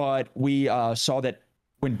 but we saw that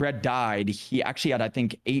when Brett died, he actually had, I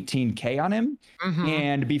think, 18K on him.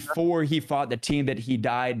 And before he fought the team that he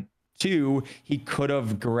died to, he could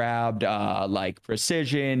have grabbed like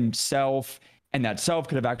precision, self, and that self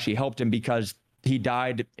could have actually helped him because he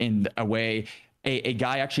died in a way. A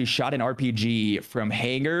guy actually shot an RPG from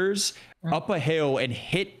hangars up a hill and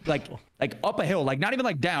hit like up a hill, like not even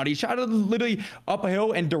like down. He shot it literally up a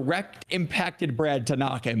hill and direct impacted Brad to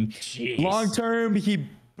knock him. Jeez. Long term, he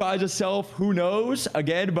buys himself, who knows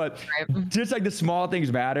again, but just like the small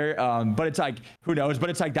things matter. But it's like, who knows, but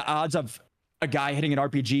it's like the odds of a guy hitting an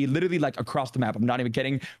RPG literally like across the map, I'm not even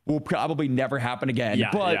kidding, will probably never happen again.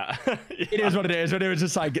 Yeah, but yeah. It is what it is. But it was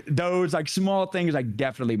just like those like small things like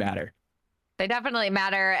definitely matter. They definitely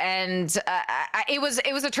matter, and it was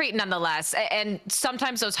a treat nonetheless. And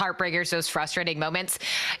sometimes those heartbreakers, those frustrating moments,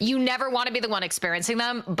 you never want to be the one experiencing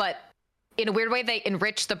them, but in a weird way, they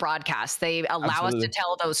enrich the broadcast. They allow us to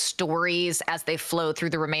tell those stories as they flow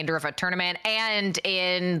through the remainder of a tournament. And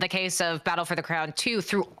in the case of Battle for the Crown 2,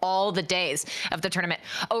 through all the days of the tournament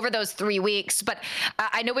over those 3 weeks. But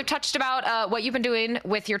I know we've touched about what you've been doing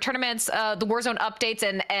with your tournaments, the Warzone updates,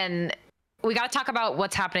 and we got to talk about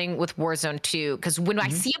what's happening with Warzone 2, because when I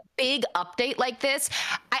see a big update like this,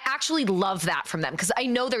 I actually love that from them, because I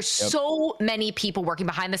know there's so many people working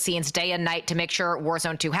behind the scenes day and night to make sure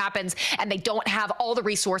Warzone 2 happens, and they don't have all the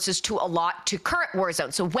resources to allot to current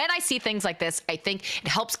Warzone. So when I see things like this, I think it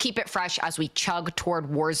helps keep it fresh as we chug toward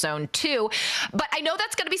Warzone 2. But I know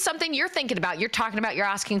that's going to be something you're thinking about, you're talking about, you're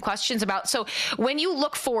asking questions about. So when you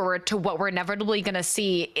look forward to what we're inevitably going to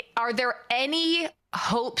see, are there any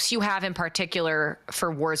hopes you have in particular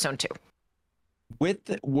for Warzone 2? With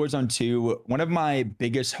Warzone 2, one of my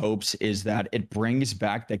biggest hopes is that it brings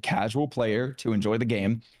back the casual player to enjoy the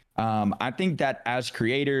game. I think that as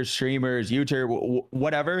creators, streamers, YouTubers,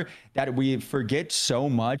 whatever, that we forget so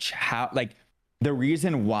much how, like, the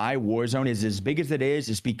reason why Warzone is as big as it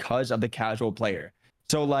is because of the casual player.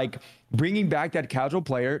 So like bringing back that casual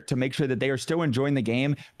player to make sure that they are still enjoying the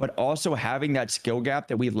game, but also having that skill gap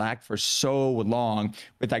that we lacked for so long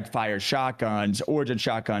with like fire shotguns, origin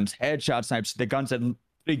shotguns, headshot snipes, the guns that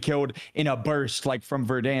literally killed in a burst, like from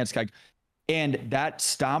Verdansk, like, and that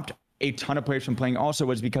stopped a ton of players from playing also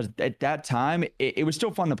was because at that time, it was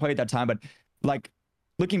still fun to play at that time, but like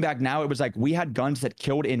looking back now, it was like we had guns that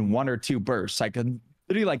killed in 1 or 2 bursts, like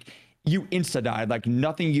literally like you insta died, like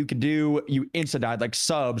nothing you could do, you insta died, like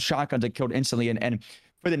subs, shotguns that killed instantly. And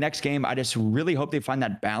for the next game, I just really hope they find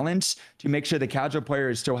that balance to make sure the casual player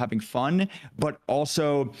is still having fun, but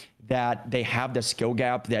also that they have the skill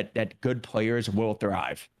gap that good players will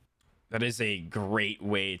thrive. That is a great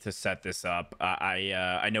way to set this up.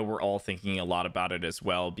 I know we're all thinking a lot about it as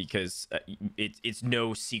well, because it's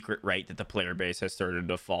no secret, right, that the player base has started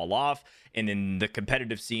to fall off, and then the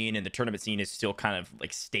competitive scene and the tournament scene is still kind of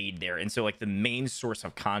like stayed there. And so like the main source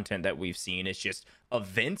of content that we've seen is just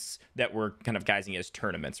events that we're kind of guising as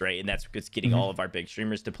tournaments, right? And that's what's getting all of our big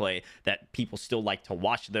streamers to play, that people still like to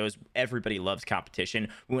watch those. Everybody loves competition.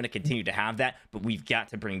 We want to continue to have that, but we've got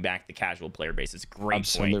to bring back the casual player base. It's a great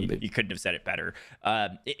point. You couldn't have said it better.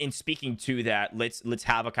 In speaking to that, let's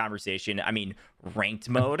have a conversation. I mean, ranked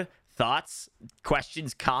mode, thoughts,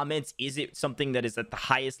 questions, comments. Is it something that is at the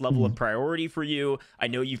highest level of priority for you? I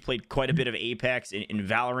know you've played quite a bit of Apex in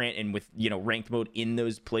Valorant, and with, you know, ranked mode in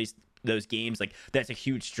those games, like that's a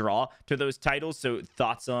huge draw to those titles. So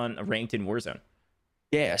thoughts on ranked in Warzone?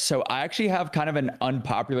 Yeah, so I actually have kind of an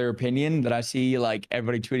unpopular opinion that I see like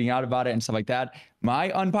everybody tweeting out about it and stuff like that.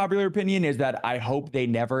 My unpopular opinion is that I hope they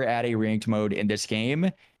never add a ranked mode in this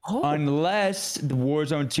game unless the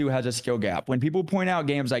Warzone 2 has a skill gap. When people point out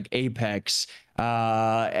games like Apex,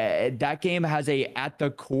 that game has at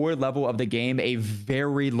the core level of the game, a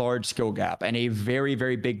very large skill gap and a very,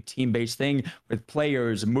 very big team-based thing with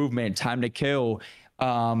players, movement, time to kill.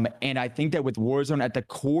 And I think that with Warzone, at the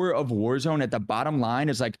core of Warzone, at the bottom line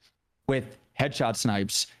is like with headshot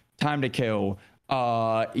snipes, time to kill,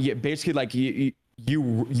 basically like you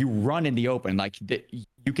run in the open, like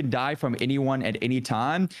you can die from anyone at any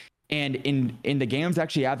time. And in the games that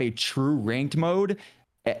actually have a true ranked mode,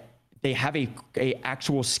 they have a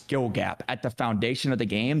actual skill gap at the foundation of the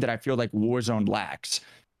game that I feel like Warzone lacks.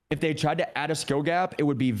 If they tried to add a skill gap, it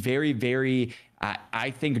would be very, very,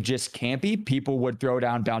 I think, just campy. People would throw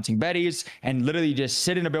down bouncing betties and literally just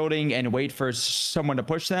sit in a building and wait for someone to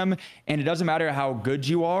push them. And it doesn't matter how good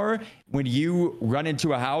you are. When you run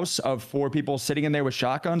into a house of 4 people sitting in there with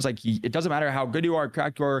shotguns, like it doesn't matter how good you are,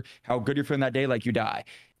 cracked you are, how good you're feeling that day, like you die.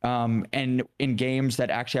 And in games that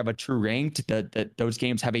actually have a true ranked, those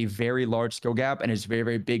games have a very large skill gap and is very,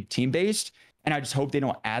 very big team based. And I just hope they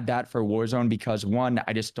don't add that for Warzone, because one,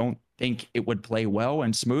 I just don't think it would play well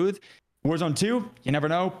and smooth. Warzone 2, you never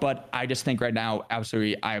know, but I just think right now,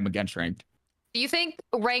 absolutely, I am against ranked. Do you think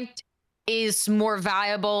ranked is more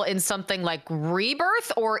valuable in something like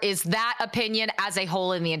Rebirth, or is that opinion as a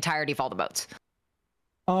whole in the entirety of all the modes?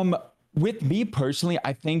 With me personally,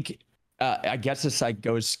 I think, I guess this like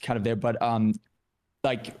goes kind of there, but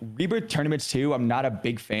like Rebirth tournaments too, I'm not a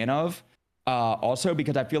big fan of. Also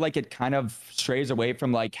because I feel like it kind of strays away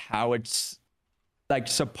from like how it's like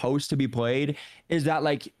supposed to be played, is that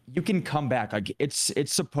like you can come back, like it's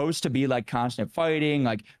supposed to be like constant fighting,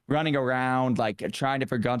 like running around, like trying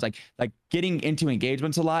different guns, like getting into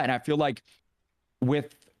engagements a lot. And I feel like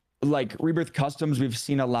with like Rebirth customs, we've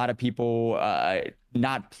seen a lot of people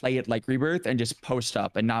not play it like Rebirth and just post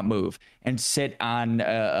up and not move and sit on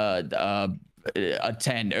a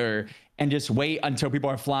 10 and just wait until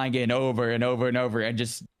people are flying in over and over and over and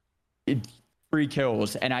just free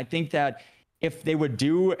kills. And I think that if they would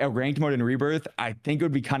do a ranked mode in Rebirth, I think it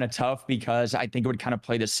would be kind of tough, because I think it would kind of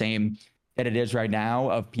play the same that it is right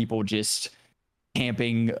now, of people just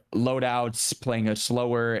camping loadouts, playing a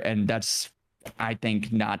slower, and that's, I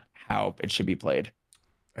think, not how it should be played.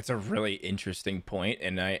 That's a really interesting point,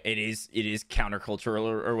 and it is countercultural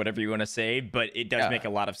or whatever you want to say, but it does make a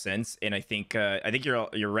lot of sense. And I think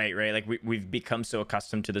you're right. Like we've become so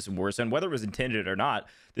accustomed to this Warzone, whether it was intended or not.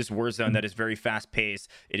 This Warzone that is very fast paced.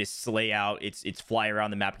 It is slay out. It's fly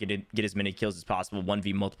around the map, get as many kills as possible,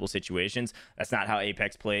 1v multiple situations. That's not how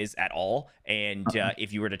Apex plays at all. And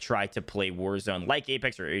if you were to try to play Warzone like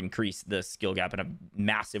Apex, or increase the skill gap in a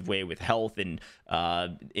massive way with health and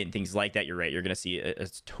things like that, you're right. You're going to see a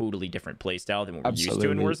totally different play style than what we're used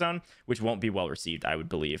to in Warzone, which won't be well received, I would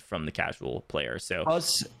believe, from the casual player. So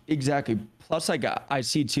plus, like I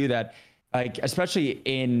see too that, like, especially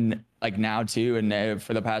in like now too, and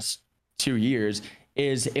for the past 2 years,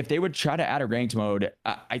 is if they would try to add a ranked mode,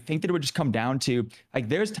 I think that it would just come down to, like,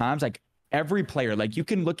 there's times like every player, like you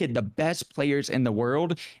can look at the best players in the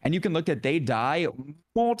world and you can look at they die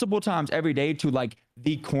multiple times every day to like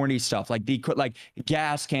the corny stuff, like like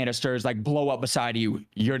gas canisters like blow up beside you,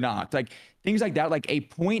 you're knocked, like things like that. Like a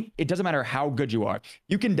point, it doesn't matter how good you are,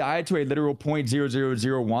 you can die to a literal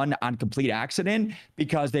 0.0001 on complete accident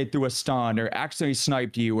because they threw a stun or accidentally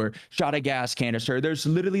sniped you or shot a gas canister. There's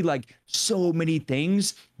literally like so many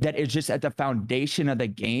things that is just at the foundation of the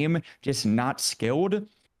game, just not skilled,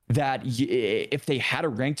 that if they had a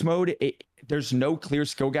ranked mode, there's no clear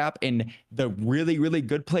skill gap in the really, really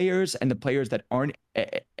good players and the players that aren't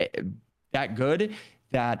that good,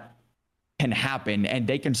 that can happen, and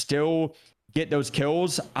they can still get those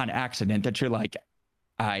kills on accident that you're like,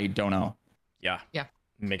 I don't know. Yeah. Yeah.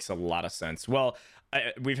 Makes a lot of sense. Well,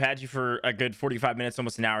 we've had you for a good 45 minutes,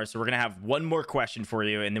 almost an hour. So we're going to have one more question for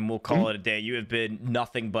you, and then we'll call it a day. You have been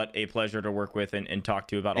nothing but a pleasure to work with and talk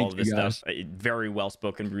to about all of this stuff. Very well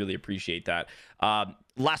spoken. Really appreciate that.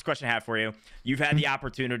 Last question I have for you. You've had the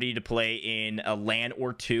opportunity to play in a LAN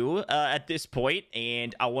or two at this point,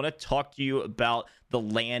 and I want to talk to you about the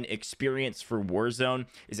LAN experience for Warzone.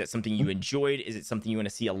 Is that something you enjoyed? Is it something you want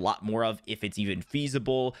to see a lot more of, if it's even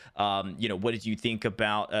feasible? What did you think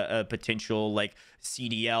about a potential like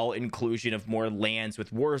CDL inclusion of more LANs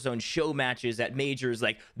with Warzone show matches at majors,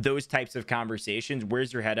 like those types of conversations?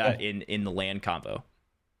 Where's your head at in the LAN convo?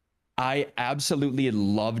 I absolutely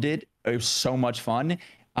loved it. It was so much fun.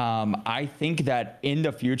 I think that in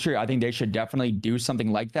the future, I think they should definitely do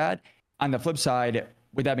something like that. On the flip side,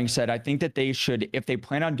 with that being said, I think that they should, if they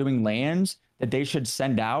plan on doing LANs, that they should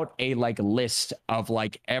send out a like list of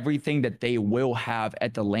like everything that they will have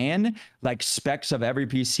at the LAN, like specs of every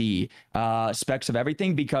PC, specs of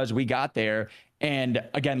everything, because we got there and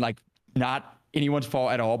again, like not anyone's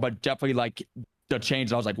fault at all, but definitely like the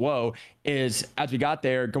change I was like, whoa, is as we got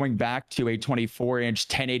there going back to a 24-inch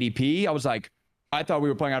 1080p, I was like, I thought we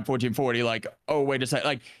were playing on 1440. Like, oh, wait a second.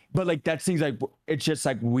 Like, but like that seems like it's just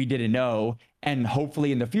like we didn't know. And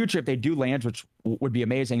hopefully in the future, if they do LANs, which would be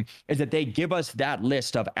amazing, is that they give us that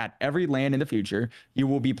list of at every LAN in the future, you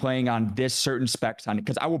will be playing on this certain specs on it.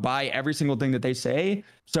 Because I will buy every single thing that they say.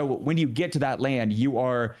 So when you get to that LAN, you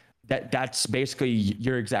are that's basically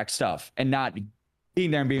your exact stuff, and not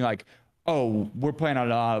being there and being like, oh, we're playing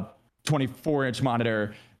on a 24-inch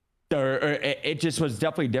monitor. Or it just was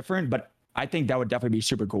definitely different, but I think that would definitely be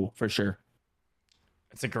super cool for sure.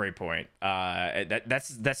 That's a great point.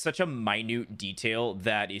 That's such a minute detail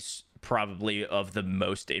that is probably of the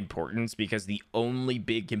most importance, because the only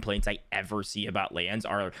big complaints I ever see about LANs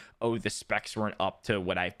are, oh, the specs weren't up to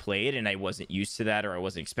what I've played and I wasn't used to that, or I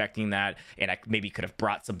wasn't expecting that, and I maybe could have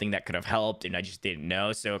brought something that could have helped and I just didn't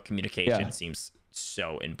know. So communication seems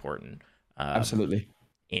so important. Absolutely.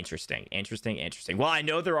 Interesting. Well, I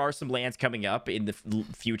know there are some LANs coming up in the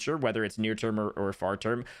future, whether it's near term or far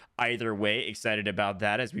term. Either way, excited about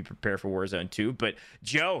that as we prepare for Warzone 2. But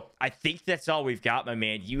Joe, I think that's all we've got, my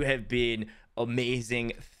man. You have been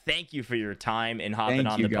amazing. Thank you for your time and hopping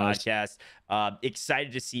on the podcast.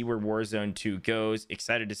 Excited to see where Warzone 2 goes.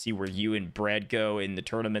 Excited to see where you and Brad go in the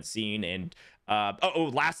tournament scene. And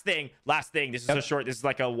last thing. This is so short. This is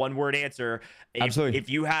like a one-word answer. Absolutely. If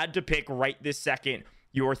you had to pick right this second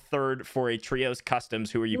your third for a Trios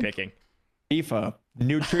Customs, who are you picking? FIFA.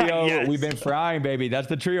 New trio. Yes. We've been frying, baby. That's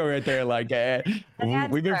the trio right there. Like,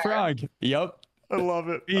 we've been frying. Yep. I love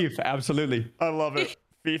it. Beef. Absolutely. I love it.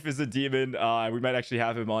 Beef is a demon. We might actually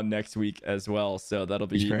have him on next week as well, so that'll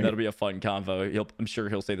be a fun convo. I'm sure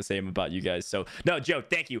he'll say the same about you guys. So no, Joe,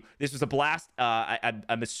 thank you. This was a blast.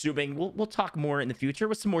 I'm assuming we'll talk more in the future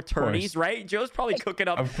with some more tourneys, right? Joe's probably cooking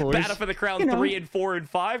up Battle for the Crown 3 and 4 and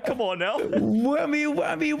 5. Come on now. I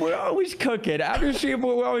mean, we're always cooking. After stream,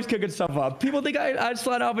 we're always cooking stuff up. People think I'd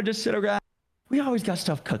slide off and just sit around. We always got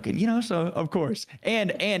stuff cooking, so of course.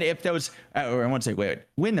 And if those, or I want to say,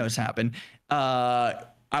 when those happen,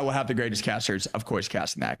 I will have the greatest casters, of course,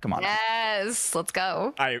 casting that. Come on. Yes, let's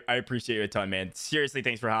go. I appreciate you a ton, man. Seriously,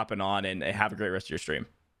 thanks for hopping on, and have a great rest of your stream.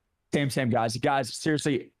 Same, guys. Guys,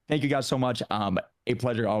 seriously, thank you guys so much. A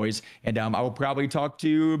pleasure always. And I will probably talk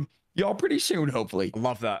to y'all pretty soon, hopefully. I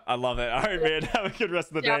love that. All right, man. Have a good rest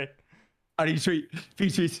of the day. All right, sweet.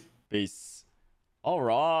 Peace. All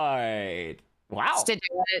right. Wow. To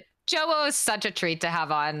do it. JoeWo is such a treat to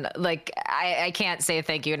have on. Like, I can't say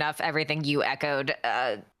thank you enough. Everything you echoed.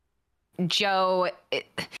 Joe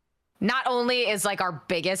not only is like our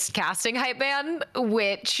biggest casting hype man,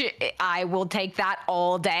 which I will take that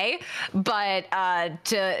all day, but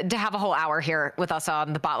to have a whole hour here with us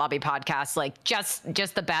on the Bot Lobby podcast, like just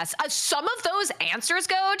the best. Some of those answers,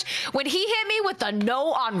 Goj, when he hit me with the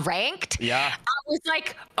no on ranked, I was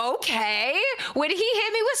like, okay. When he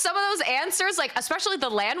hit me with some of those answers, like especially the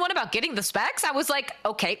LAN one about getting the specs, I was like,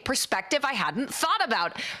 okay, perspective I hadn't thought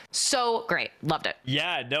about. So great, loved it.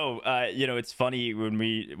 Yeah, no, it's funny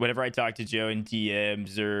whenever I talk to Joe in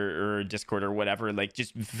DMs or Discord or whatever, like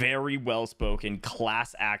just very well spoken,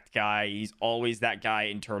 class act guy. He's always that guy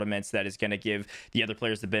in tournaments that is going to give the other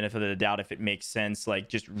players the benefit of the doubt if it makes sense. Like,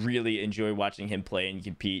 just really enjoy watching him play and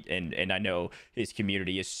compete, and I know his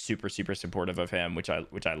community is super supportive of him, which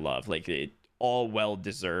I love. Like, all well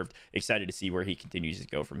deserved. Excited to see where he continues to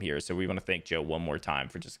go from here. So we want to thank Joe one more time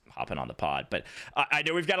for just hopping on the pod. But I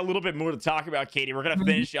know we've got a little bit more to talk about, Katie. We're going to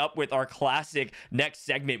finish up with our classic next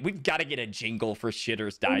segment. We've got to get a jingle for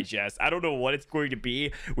Shitter's Digest. I don't know what it's going to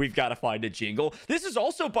be. We've got to find a jingle. This is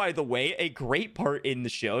also, by the way, a great part in the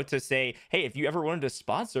show to say, hey, if you ever wanted to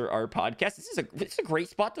sponsor our podcast, this is a great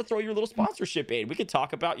spot to throw your little sponsorship in. We could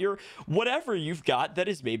talk about your whatever you've got that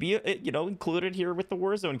is maybe included here with the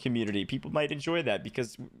Warzone community. People might enjoy that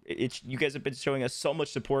because you guys have been showing us so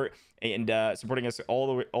much support and supporting us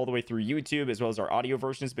all the way through YouTube, as well as our audio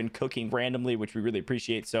version has been cooking randomly, which we really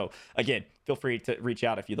appreciate. So again, feel free to reach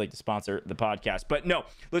out if you'd like to sponsor the podcast. But no,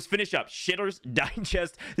 let's finish up Shitter's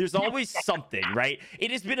Digest. There's always something, right? It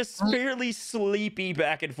has been a fairly sleepy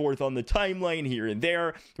back and forth on the timeline here and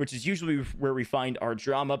there, which is usually where we find our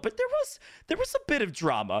drama. But there was a bit of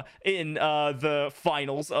drama in the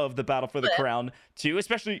finals of the Battle for the Crown too,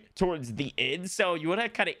 especially towards the end. So you want to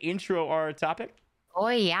kind of intro our topic? Oh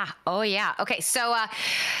yeah. Okay, so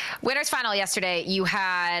winners final yesterday, you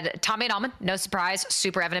had Tommy and Almond, no surprise.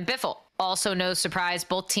 Super Evan and Biffle, also no surprise.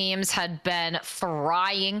 Both teams had been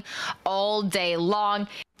frying all day long.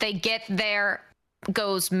 They get there,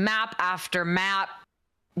 goes map after map,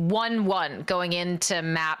 1-1 going into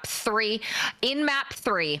map 3. In map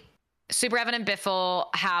 3, Super Evan and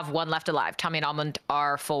Biffle have one left alive. Tommy and Almond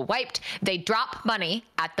are full wiped. They drop money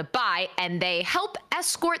at the buy, and they help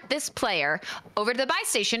escort this player over to the buy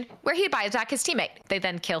station where he buys back his teammate. They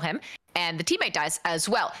then kill him, and the teammate dies as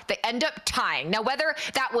well. They end up tying. Now, whether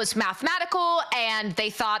that was mathematical and they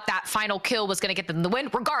thought that final kill was going to get them the win,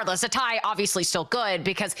 regardless, a tie obviously still good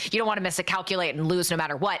because you don't want to miss a calculate and lose no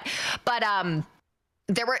matter what. But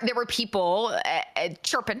there were people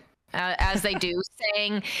chirping, as they do,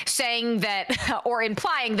 saying that, or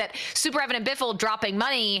implying that Super Evan and Biffle dropping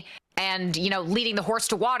money and, leading the horse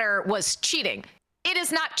to water was cheating. It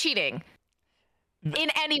is not cheating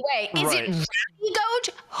in any way. Is it ratty,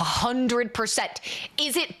 Doge? 100%.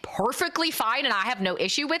 Is it perfectly fine and I have no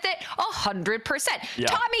issue with it? 100%. Yeah.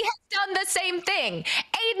 Tommy has done the same thing.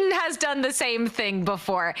 Aiden has done the same thing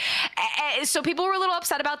before. So people were a little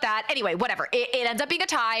upset about that. Anyway, whatever. It ends up being a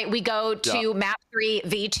tie. We go to map 3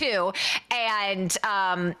 v2.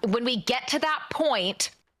 And when we get to that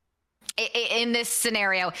point, in this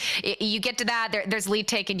scenario, you get to that, there's lead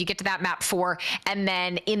taken, you get to that map 4, and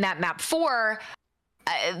then in that map 4,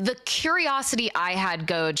 the curiosity I had,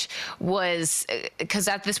 Goj, was because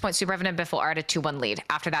at this point, Super Evan and Biffle are at a 2-1 lead.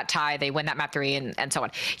 After that tie, they win that map 3 and so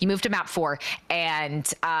on. You move to map 4,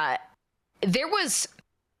 and there was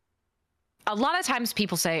a lot of times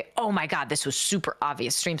people say, oh my God, this was super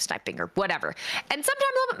obvious stream sniping or whatever. And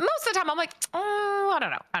sometimes, most of the time, I'm like, oh, I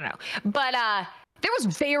don't know. But there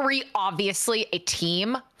was very obviously a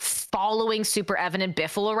team following Super Evan and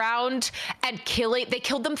Biffle around and they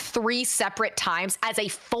killed them 3 separate times as a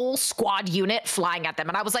full squad unit flying at them.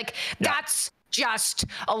 And I was like, that's just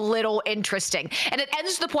a little interesting. And it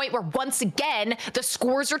ends to the point where once again, the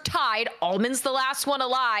scores are tied. Almond's the last one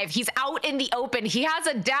alive. He's out in the open. He has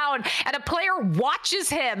a down and a player watches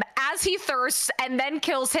him as he thirsts and then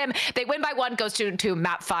kills him. They win by 1, goes to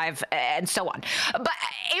map 5 and so on. But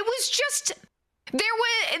it was just...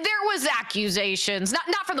 There was accusations,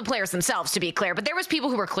 not from the players themselves, to be clear, but there was people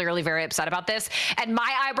who were clearly very upset about this. And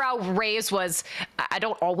my eyebrow raise was, I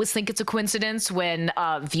don't always think it's a coincidence when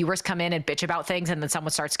viewers come in and bitch about things and then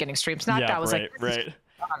someone starts getting stream sniped. I was right.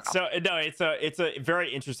 So no, it's a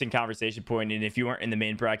very interesting conversation point, and if you weren't in the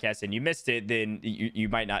main broadcast and you missed it, then you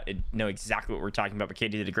might not know exactly what we're talking about. But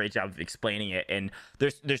Katie did a great job of explaining it, and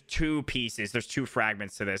there's 2 pieces, there's 2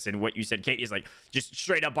 fragments to this, and what you said, Katie, is like just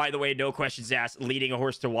straight up, by the way, no questions asked, leading a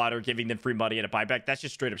horse to water, giving them free money and a buyback. That's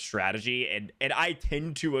just straight up strategy, and I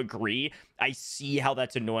tend to agree. I see how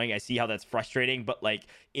that's annoying. I see how that's frustrating, but like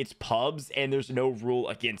it's pubs and there's no rule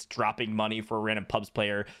against dropping money for a random pubs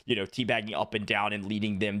player, teabagging up and down and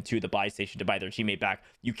leading them to the buy station to buy their teammate back.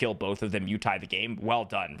 You kill both of them, you tie the game. Well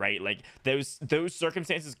done, right? Like those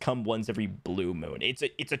circumstances come once every blue moon. It's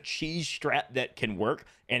a cheese strat that can work,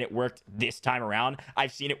 and it worked this time around.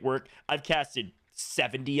 I've seen it work. I've casted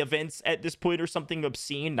 70 events at this point or something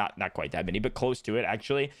obscene, not quite that many, but close to it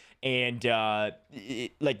actually. And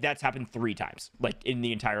that's happened 3 times, like in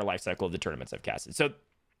the entire life cycle of the tournaments I've casted. So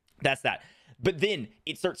that's that. But then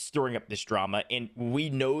it starts stirring up this drama, and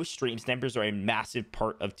we know stream snipers are a massive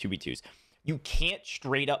part of 2v2s. you can't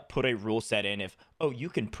straight up put a rule set in if, oh, you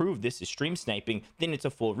can prove this is stream sniping, then it's a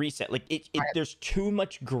full reset. Like there's too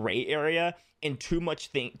much gray area and too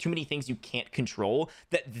many things you can't control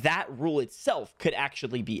that rule itself could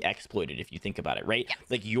actually be exploited if you think about it, right? Yes.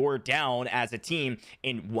 Like you're down as a team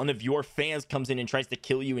and one of your fans comes in and tries to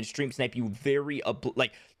kill you and stream snipe you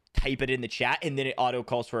type it in the chat and then it auto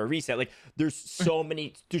calls for a reset. Like there's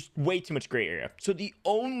way too much gray area. So the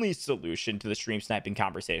only solution to the stream sniping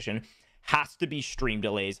conversation has to be stream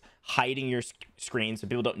delays, hiding your screen so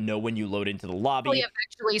people don't know when you load into the lobby.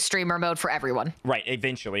 Eventually streamer mode for everyone. Right,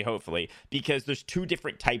 eventually, hopefully, because there's two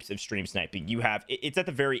different types of stream sniping. You have, it's at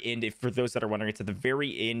the very end, for those that are wondering, it's at the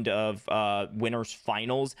very end of winners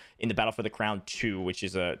finals in the Battle for the Crown 2, which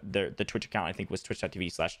is the Twitch account, I think was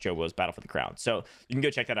twitch.tv/JoeWo's Battle for the Crown. So you can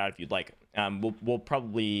go check that out if you'd like. We'll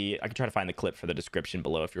probably, I can try to find the clip for the description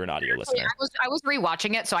below if you're an audio listener. I was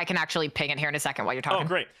rewatching it, so I can actually ping it here in a second while you're talking. Oh,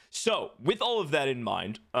 great. So with all of that in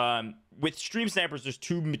mind, with stream snipers, there's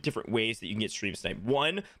two different ways that you can get stream sniped.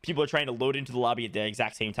 One, people are trying to load into the lobby at the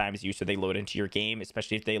exact same time as you, so they load into your game,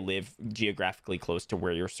 especially if they live geographically close to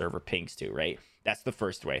where your server pings to, right? That's the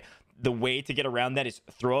first way. The way to get around that is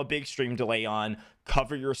throw a big stream delay on,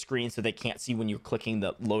 cover your screen so they can't see when you're clicking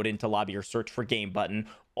the load into lobby or search for game button.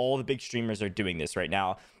 All the big streamers are doing this right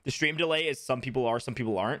now. The stream delay is some people are, some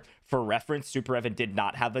people aren't. For reference, Super Evan did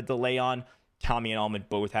not have a delay on. Tommy and Almond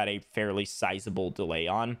both had a fairly sizable delay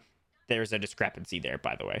on. There's a discrepancy there,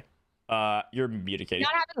 by the way. You're muted, Katie.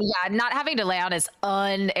 Not having delay on is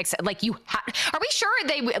unacceptable. Like are we sure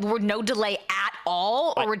they were no delay at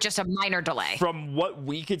all, or were just a minor delay? From what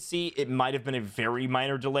we could see, it might have been a very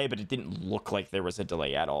minor delay, but it didn't look like there was a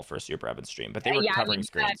delay at all for a Super Evan stream. But they were covering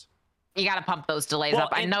screens. You got to pump those delays up.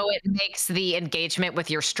 I know it makes the engagement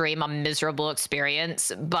with your stream a miserable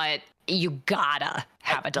experience, but you gotta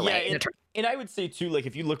have a delay. And I would say too, like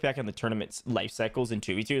if you look back on the tournament's life cycles in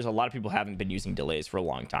 2v2s, a lot of people haven't been using delays for a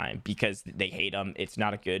long time because they hate them. It's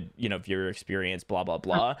not a good, viewer experience, blah, blah,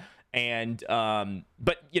 blah. And,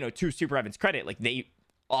 but, to Super Evan's credit, like they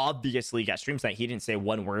obviously got stream sniped. He didn't say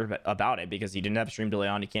one word about it because he didn't have a stream delay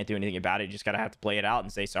on. He can't do anything about it. You just gotta have to play it out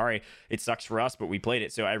and say, sorry, it sucks for us, but we played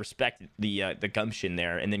it. So I respect the gumption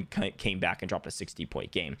there, and then came back and dropped a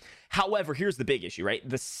 60-point game. However, here's the big issue, right?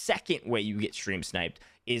 The second way you get stream sniped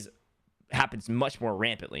happens much more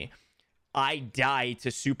rampantly. I die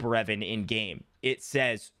to Super Evan in game. It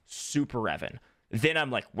says Super Evan. Then I'm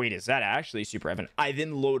like, wait, is that actually Super Evan? I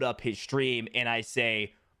then load up his stream and I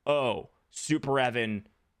say, oh, Super Evan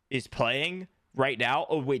is playing right now.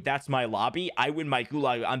 Oh, wait, that's my lobby. I win my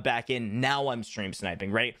gulag. I'm back in. Now I'm stream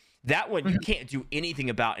sniping, right? That one you can't do anything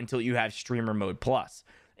about until you have streamer mode plus.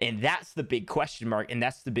 And that's the big question mark. And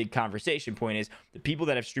that's the big conversation point is the people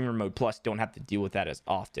that have streamer mode plus don't have to deal with that as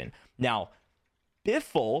often. Now,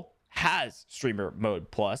 Biffle has streamer mode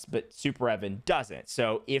plus, but Super Evan doesn't.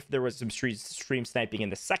 So if there was some stream sniping in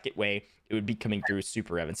the second way, it would be coming through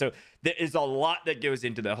Super Evan. So there is a lot that goes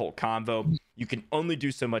into the whole convo. You can only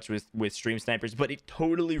do so much with stream snipers, but it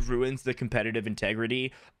totally ruins the competitive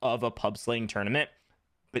integrity of a pub slaying tournament.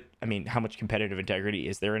 But I mean, how much competitive integrity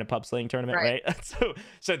is there in a pub slaying tournament, right?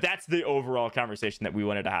 So that's the overall conversation that we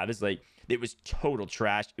wanted to have, is like, it was total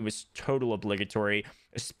trash. It was total obligatory,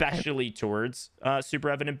 especially towards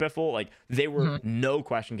Super Evan and Biffle. Like they were no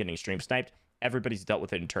question getting stream sniped. Everybody's dealt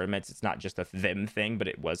with it in tournaments. It's not just a them thing, but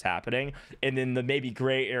it was happening. And then the maybe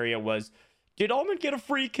gray area was, did Almond get a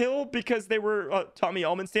free kill because they were Tommy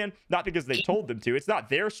Almond stan? Not because they told them to. It's not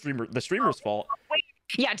the streamer's fault.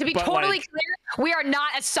 Yeah, to be totally clear, we are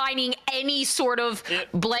not assigning any sort of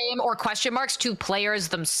blame or question marks to players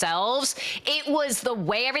themselves. It was the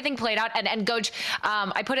way everything played out. And Goj,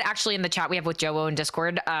 I put it actually in the chat we have with JoeWo in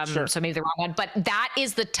Discord, so maybe the wrong one. But that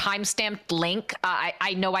is the timestamped link.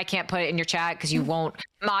 I know I can't put it in your chat because you won't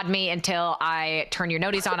mod me until I turn your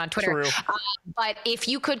noties on Twitter. But if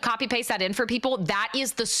you could copy paste that in for people, that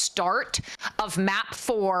is the start of map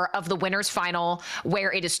 4 of the winners final,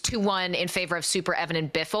 where it is 2-1 in favor of Super Evan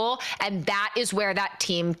and Biffle. And that is where that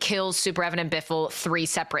team kills Super Evan and Biffle 3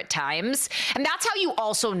 separate times. And that's how you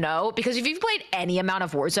also know, because if you've played any amount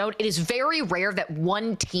of Warzone, it is very rare that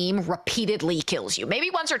one team repeatedly kills you.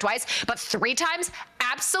 Maybe once or twice, but 3 times,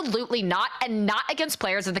 absolutely not. And not against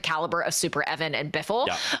players of the caliber of Super Evan and Biffle.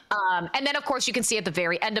 Yeah. And then, of course, you can see at the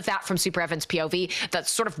very end of that from Super Evan's POV, that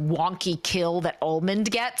sort of wonky kill that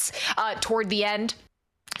Almond gets toward the end.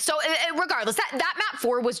 So regardless, that map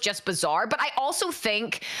 4 was just bizarre, but I also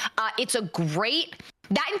think that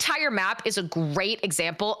entire map is a great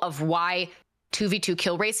example of why 2v2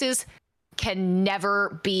 kill races can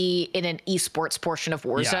never be in an esports portion of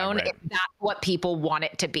Warzone if that's what people want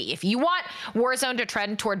it to be. If you want Warzone to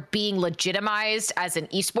trend toward being legitimized as an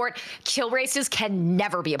esport, kill races can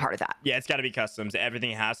never be a part of that. Yeah, it's got to be customs. Everything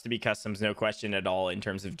has to be customs, no question at all. In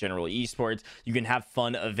terms of general esports, you can have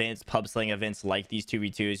fun events, pub slang events like these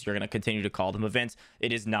 2v2s. You're going to continue to call them events.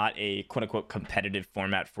 It is not a quote unquote competitive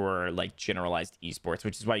format for like generalized esports,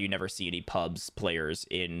 which is why you never see any pubs players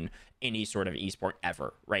in any sort of esport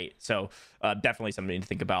ever, right? So definitely something to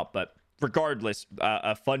think about. But regardless,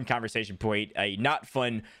 a fun conversation point, a not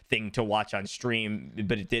fun thing to watch on stream,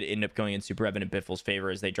 but it did end up going in Super Evan and Biffle's favor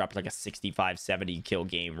as they dropped like a 65-70 kill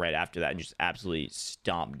game right after that and just absolutely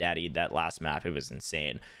stomped daddy that last map. It was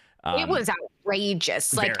insane. It was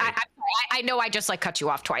outrageous. Like I know I just like cut you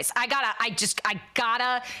off twice. I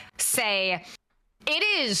gotta say, it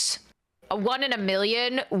is a 1 in a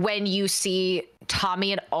million when you see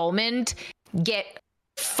Tommy and Almond get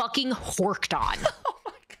fucking horked on. Oh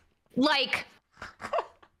my God. Like,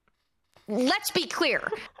 let's be clear.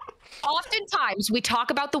 Oftentimes we talk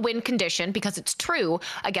about the win condition because it's true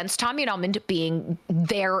against Tommy and Almond being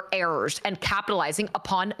their errors and capitalizing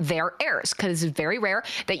upon their errors, because it's very rare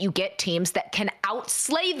that you get teams that can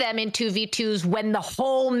outslay them in 2v2s when the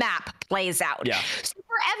whole map plays out. Yeah.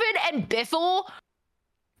 Super Evan and Biffle,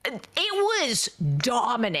 it was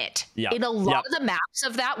dominant in a lot of the maps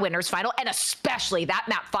of that winners final, and especially that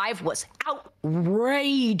map 5 was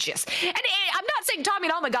outrageous. And I'm not saying Tommy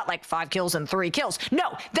and Alma got like 5 kills and 3 kills.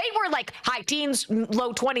 No, they were like high teens,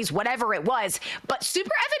 low 20s, whatever it was. But Super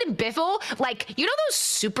Evan and Biffle, like, you know those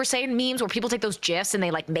Super Saiyan memes where people take those GIFs and they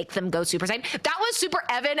like make them go Super Saiyan? That was Super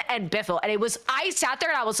Evan and Biffle. And I sat there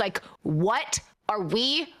and I was like, what are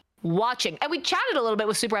we watching? And we chatted a little bit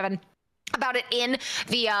with Super Evan about it in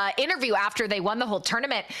the interview after they won the whole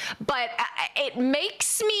tournament. But it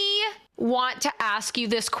makes me want to ask you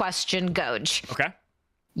this question, Goj. Okay.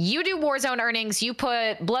 You do Warzone earnings. You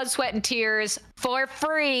put blood, sweat, and tears for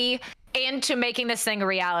free into making this thing a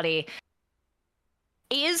reality.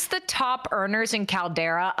 Is the top earners in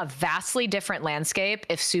Caldera a vastly different landscape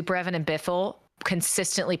if Super Evan and Biffle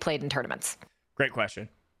consistently played in tournaments? Great question.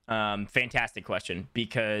 Fantastic question,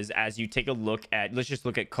 because as you take a look at, let's just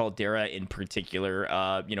look at Caldera in particular.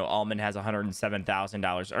 Almond has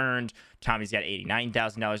 $107,000 earned. Tommy's got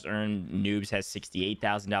 $89,000 earned. Noobs has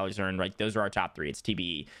 $68,000 earned. Right, those are our top 3. It's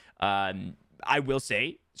TBE. I will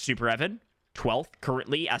say Super Evan 12th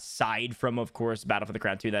currently, aside from, of course, Battle for the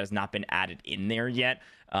Crown 2 that has not been added in there yet,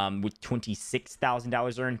 with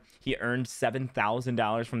 $26,000 earned. He earned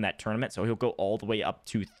 $7,000 from that tournament, so he'll go all the way up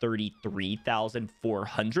to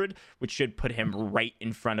 $33,400, which should put him right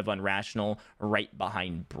in front of Unrational, right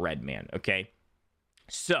behind Breadman, okay?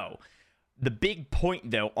 So the big point,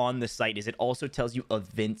 though, on the site is it also tells you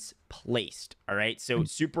events placed, all right? So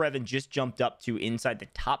Super Evan just jumped up to inside the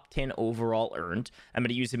top 10 overall earned. I'm going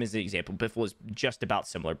to use him as an example. Biffle is just about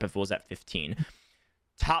similar. Biffle is at 15.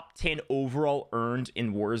 Top 10 overall earned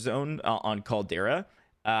in Warzone on Caldera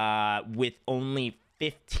with only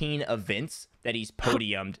 15 events that he's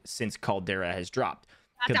podiumed since Caldera has dropped.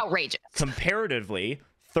 That's outrageous. Comparatively,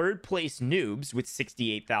 third place Noobs with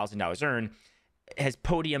 $68,000 earned has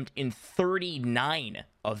podiumed in 39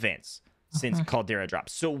 events since Caldera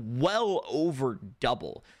dropped. So well over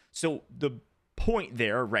double. So the point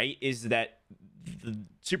there, right, is that the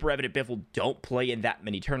Super Evan and Biffle don't play in that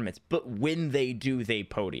many tournaments, but when they do, they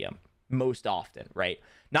podium most often, right?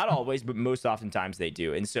 Not always, but most oftentimes they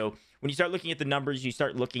do. And so when you start looking at the numbers, you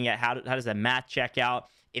start looking at how does that math check out?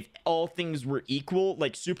 If all things were equal,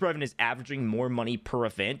 like Super Evan is averaging more money per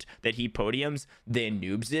event that he podiums than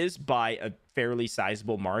Noobs is by a fairly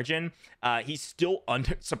sizable margin. He's still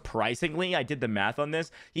under, surprisingly, I did the math on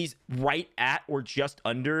this, he's right at or just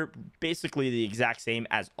under basically the exact same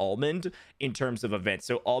as Almond in terms of events.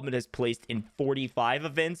 So Almond has placed in 45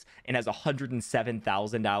 events and has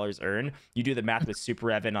 $107,000 earned. You do the math with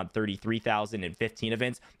Super Evan on 33,000 and 15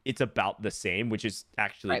 events, it's about the same, which is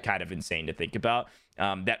actually kind of insane to think about.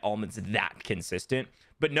 That Almond's that consistent.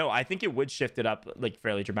 But no, I think it would shift it up like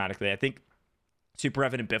fairly dramatically. I think Super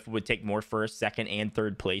Evan and Biffle would take more first, second, and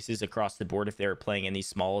third places across the board if they were playing in these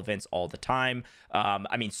small events all the time.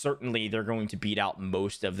 I mean, certainly they're going to beat out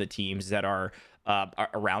most of the teams that are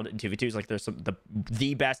around in 2v2s. Like there's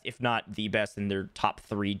the best, if not the best, in their top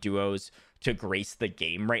 3 duos to grace the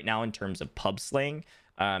game right now in terms of pub slaying.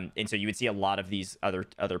 And so you would see a lot of these other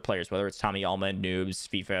players, whether it's Tommy Almond, Noobs,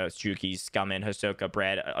 FIFA, Juki, Scummin, Hisoka,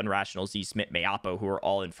 Brad, Unrational, Z Smith, Mayapo, who are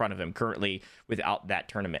all in front of him currently without that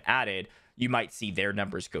tournament added. You might see their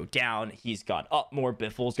numbers go down. He's gone up more.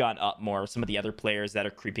 Biffle's gone up more. Some of the other players that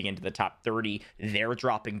are creeping into the top 30, they're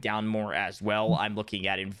dropping down more as well. I'm looking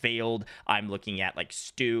at Inveiled. I'm looking at like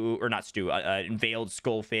Inveiled,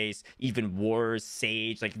 Skullface, even Wars,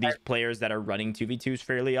 Sage, like these players that are running 2v2s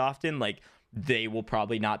fairly often. Like, they will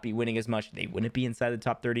probably not be winning as much. They wouldn't be inside the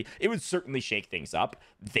top 30. It would certainly shake things up.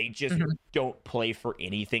 They just don't play for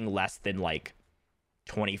anything less than like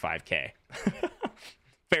 25K.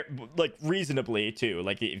 Fair, like reasonably too.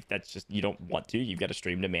 Like if that's just, you don't want to, you've got a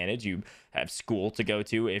stream to manage, you have school to go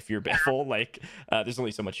to if you're Biffle. Like there's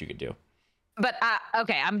only so much you can do. But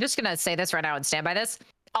okay, I'm just gonna say this right now and stand by this.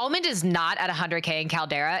 Almond is not at 100K in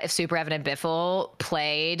Caldera if Super Evan and Biffle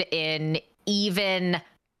played in even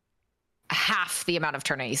half the amount of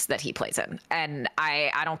tourneys that he plays in. And I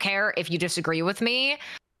don't care if you disagree with me.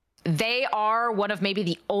 They are one of maybe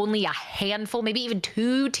the only a handful, maybe even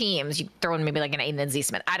two teams, you throw in maybe like an Aiden and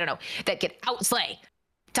Z-Smith, I don't know, that can outslay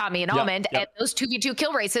Tommy and Almond. And those 2v2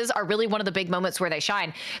 kill races are really one of the big moments where they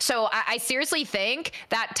shine. So I seriously think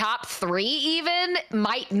that top 3 even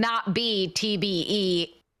might not be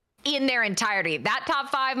TBE in their entirety. That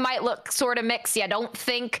top 5 might look sort of mixed. I don't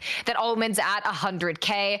think that Almond's at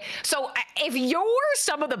 100K. So if you're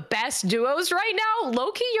some of the best duos right now,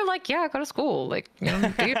 low-key, you're like, yeah, go to school. Like, you know,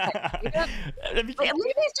 leave these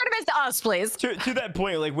tournaments to us, please. To that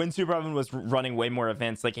point, like when Super Evan was running way more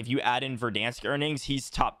events, like if you add in Verdansk earnings,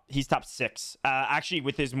 he's top 6. Actually,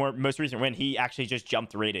 with his most recent win, he actually just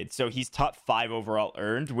jumped rated. So he's top 5 overall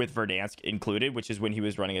earned with Verdansk included, which is when he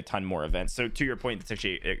was running a ton more events. So to your point, that's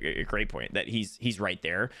actually a great point that he's right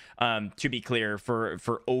there. To be clear,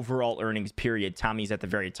 for overall earnings period, Tommy's at the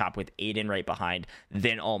very top with Aiden right behind,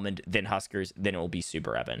 then Almond, then Huskers, then it will be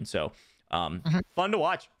Super Evan. So fun to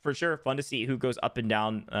watch for sure. Fun to see who goes up and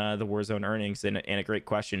down the Warzone earnings, and a great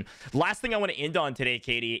question. Last thing I want to end on today,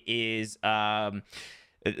 Katie, is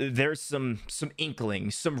there's some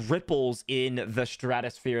inklings, some ripples in the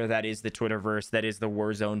stratosphere that is the Twitterverse, that is the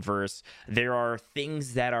Warzone verse. There are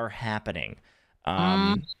things that are happening.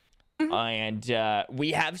 And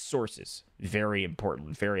we have sources, very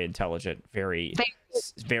important, very intelligent, very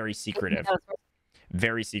secretive,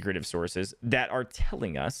 very secretive sources that are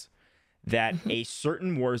telling us that a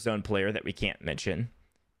certain Warzone player that we can't mention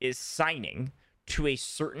is signing to a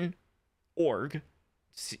certain org,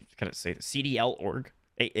 can I say the CDL org,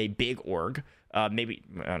 a big org, maybe,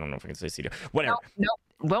 I don't know if I can say CDL, whatever. No.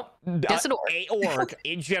 Well, just an org. A org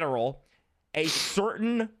in general, a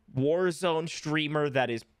certain Warzone streamer that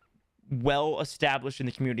is well established in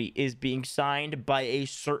the community is being signed by a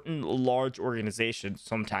certain large organization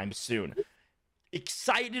sometime soon.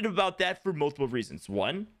 Excited about that for multiple reasons.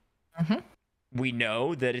 One, we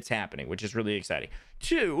know that it's happening, which is really exciting.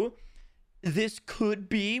 Two, this could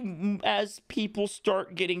be, as people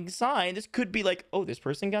start getting signed, this could be like, oh, this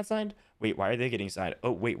person got signed? Wait, why are they getting signed?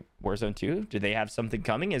 Oh, wait, Warzone 2? Do they have something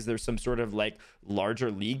coming? Is there some sort of like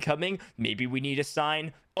larger league coming? Maybe we need to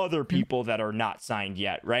sign other people that are not signed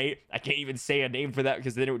yet, right? I can't even say a name for that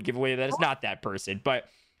because then it would give away that it's not that person. But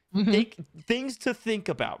things to think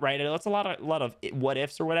about, right? And that's a lot of what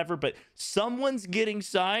ifs or whatever, but someone's getting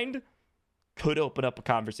signed could open up a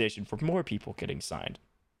conversation for more people getting signed.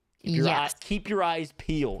 Keep your eyes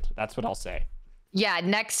peeled. That's what I'll say. Yeah,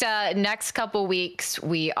 next couple weeks,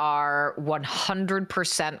 we are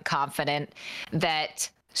 100% confident that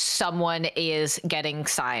someone is getting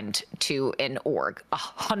signed to an org.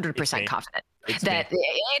 100% confident.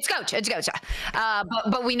 It's Coach.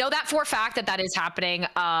 But we know that for a fact that is happening,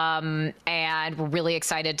 and we're really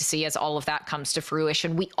excited to see as all of that comes to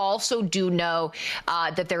fruition. We also do know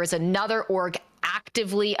that there is another org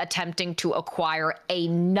actively attempting to acquire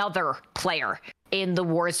another player in the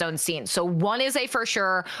Warzone scene. So one is a for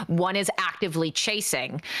sure, one is actively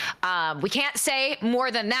chasing. We can't say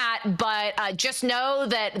more than that, but just know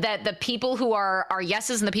that the people who are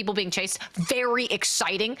yeses and the people being chased, very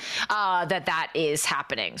exciting that is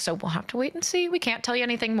happening. So we'll have to wait and see. We can't tell you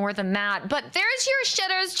anything more than that, but there's your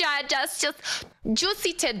shitters, just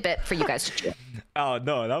juicy tidbit for you guys to chew. Oh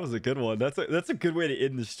no, that was a good one. That's a good way to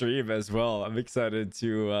end the stream as well. I'm excited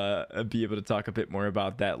to be able to talk a bit more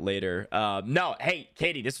about that later. No, hey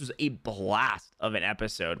Katie, this was a blast of an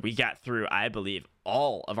episode. We got through, I believe,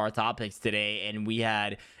 all of our topics today, and we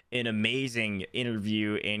had an amazing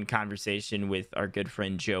interview and conversation with our good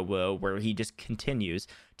friend JoeWo, where he just continues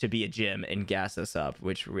to be a gem and gas us up,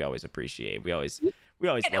 which we always appreciate. We always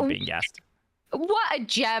love being gassed. What a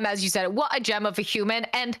gem, as you said, what a gem of a human.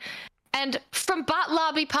 And And from Bot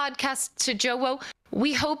Lobby Podcast to JoeWo,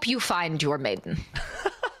 we hope you find your maiden.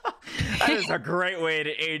 That is a great way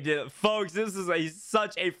to end it, folks. This is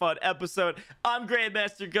such a fun episode. I'm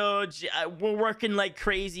Grandmaster Goj. We're working like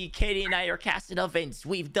crazy. Katie and I are casting events.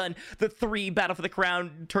 We've done the 3 Battle for the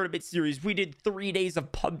Crown tournament series. We did 3 days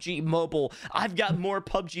of PUBG Mobile. I've got more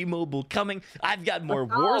PUBG Mobile coming. I've got more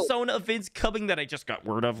Warzone events coming that I just got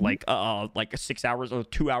word of like 6 hours or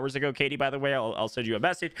 2 hours ago. Katie, by the way, I'll send you a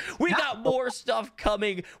message. We got more stuff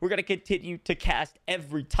coming. We're gonna continue to cast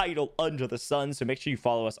every title under the sun. So make sure you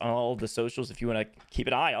follow us on all the socials if you want to keep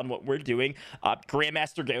an eye on what we're doing.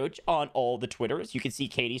 Grandmaster Goj on all the Twitters. You can see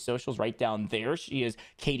Katie's socials right down there. She is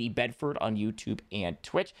Katie Bedford on YouTube and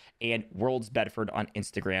Twitch, and Worlds Bedford on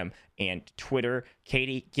Instagram and Twitter.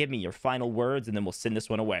 Katie, give me your final words, and then we'll send this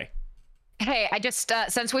one away. Hey, I just,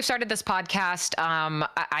 since we've started this podcast,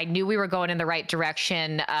 I knew we were going in the right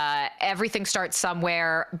direction. Everything starts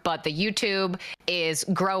somewhere, but the YouTube is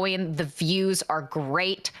growing. The views are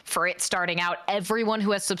great for it starting out. Everyone who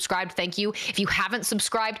has subscribed, thank you. If you haven't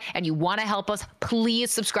subscribed and you want to help us, please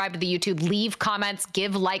subscribe to the YouTube. Leave comments,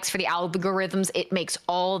 give likes for the algorithms. It makes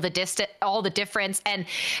all the difference. And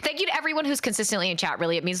thank you to everyone who's consistently in chat.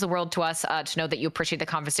 Really, it means the world to us to know that you appreciate the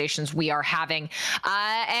conversations we are having.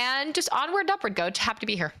 And just onward and upward, Goj. Happy to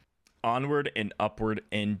be here. Onward and upward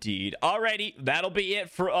indeed. Alrighty, that'll be it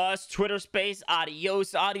for us. Twitter Space,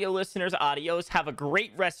 adios. Audio listeners, adios. Have a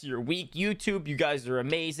great rest of your week. YouTube, you guys are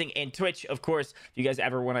amazing. And Twitch, of course, if you guys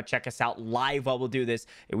ever want to check us out live while we'll do this,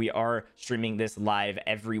 we are streaming this live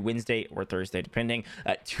every Wednesday or Thursday, depending,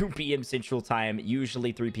 at 2 p.m. Central Time,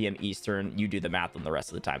 usually 3 p.m. Eastern. You do the math on the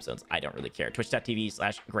rest of the time zones. I don't really care.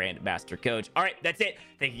 Twitch.tv/GrandmasterGoj. All right, that's it.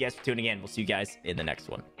 Thank you guys for tuning in. We'll see you guys in the next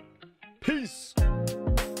one. Peace.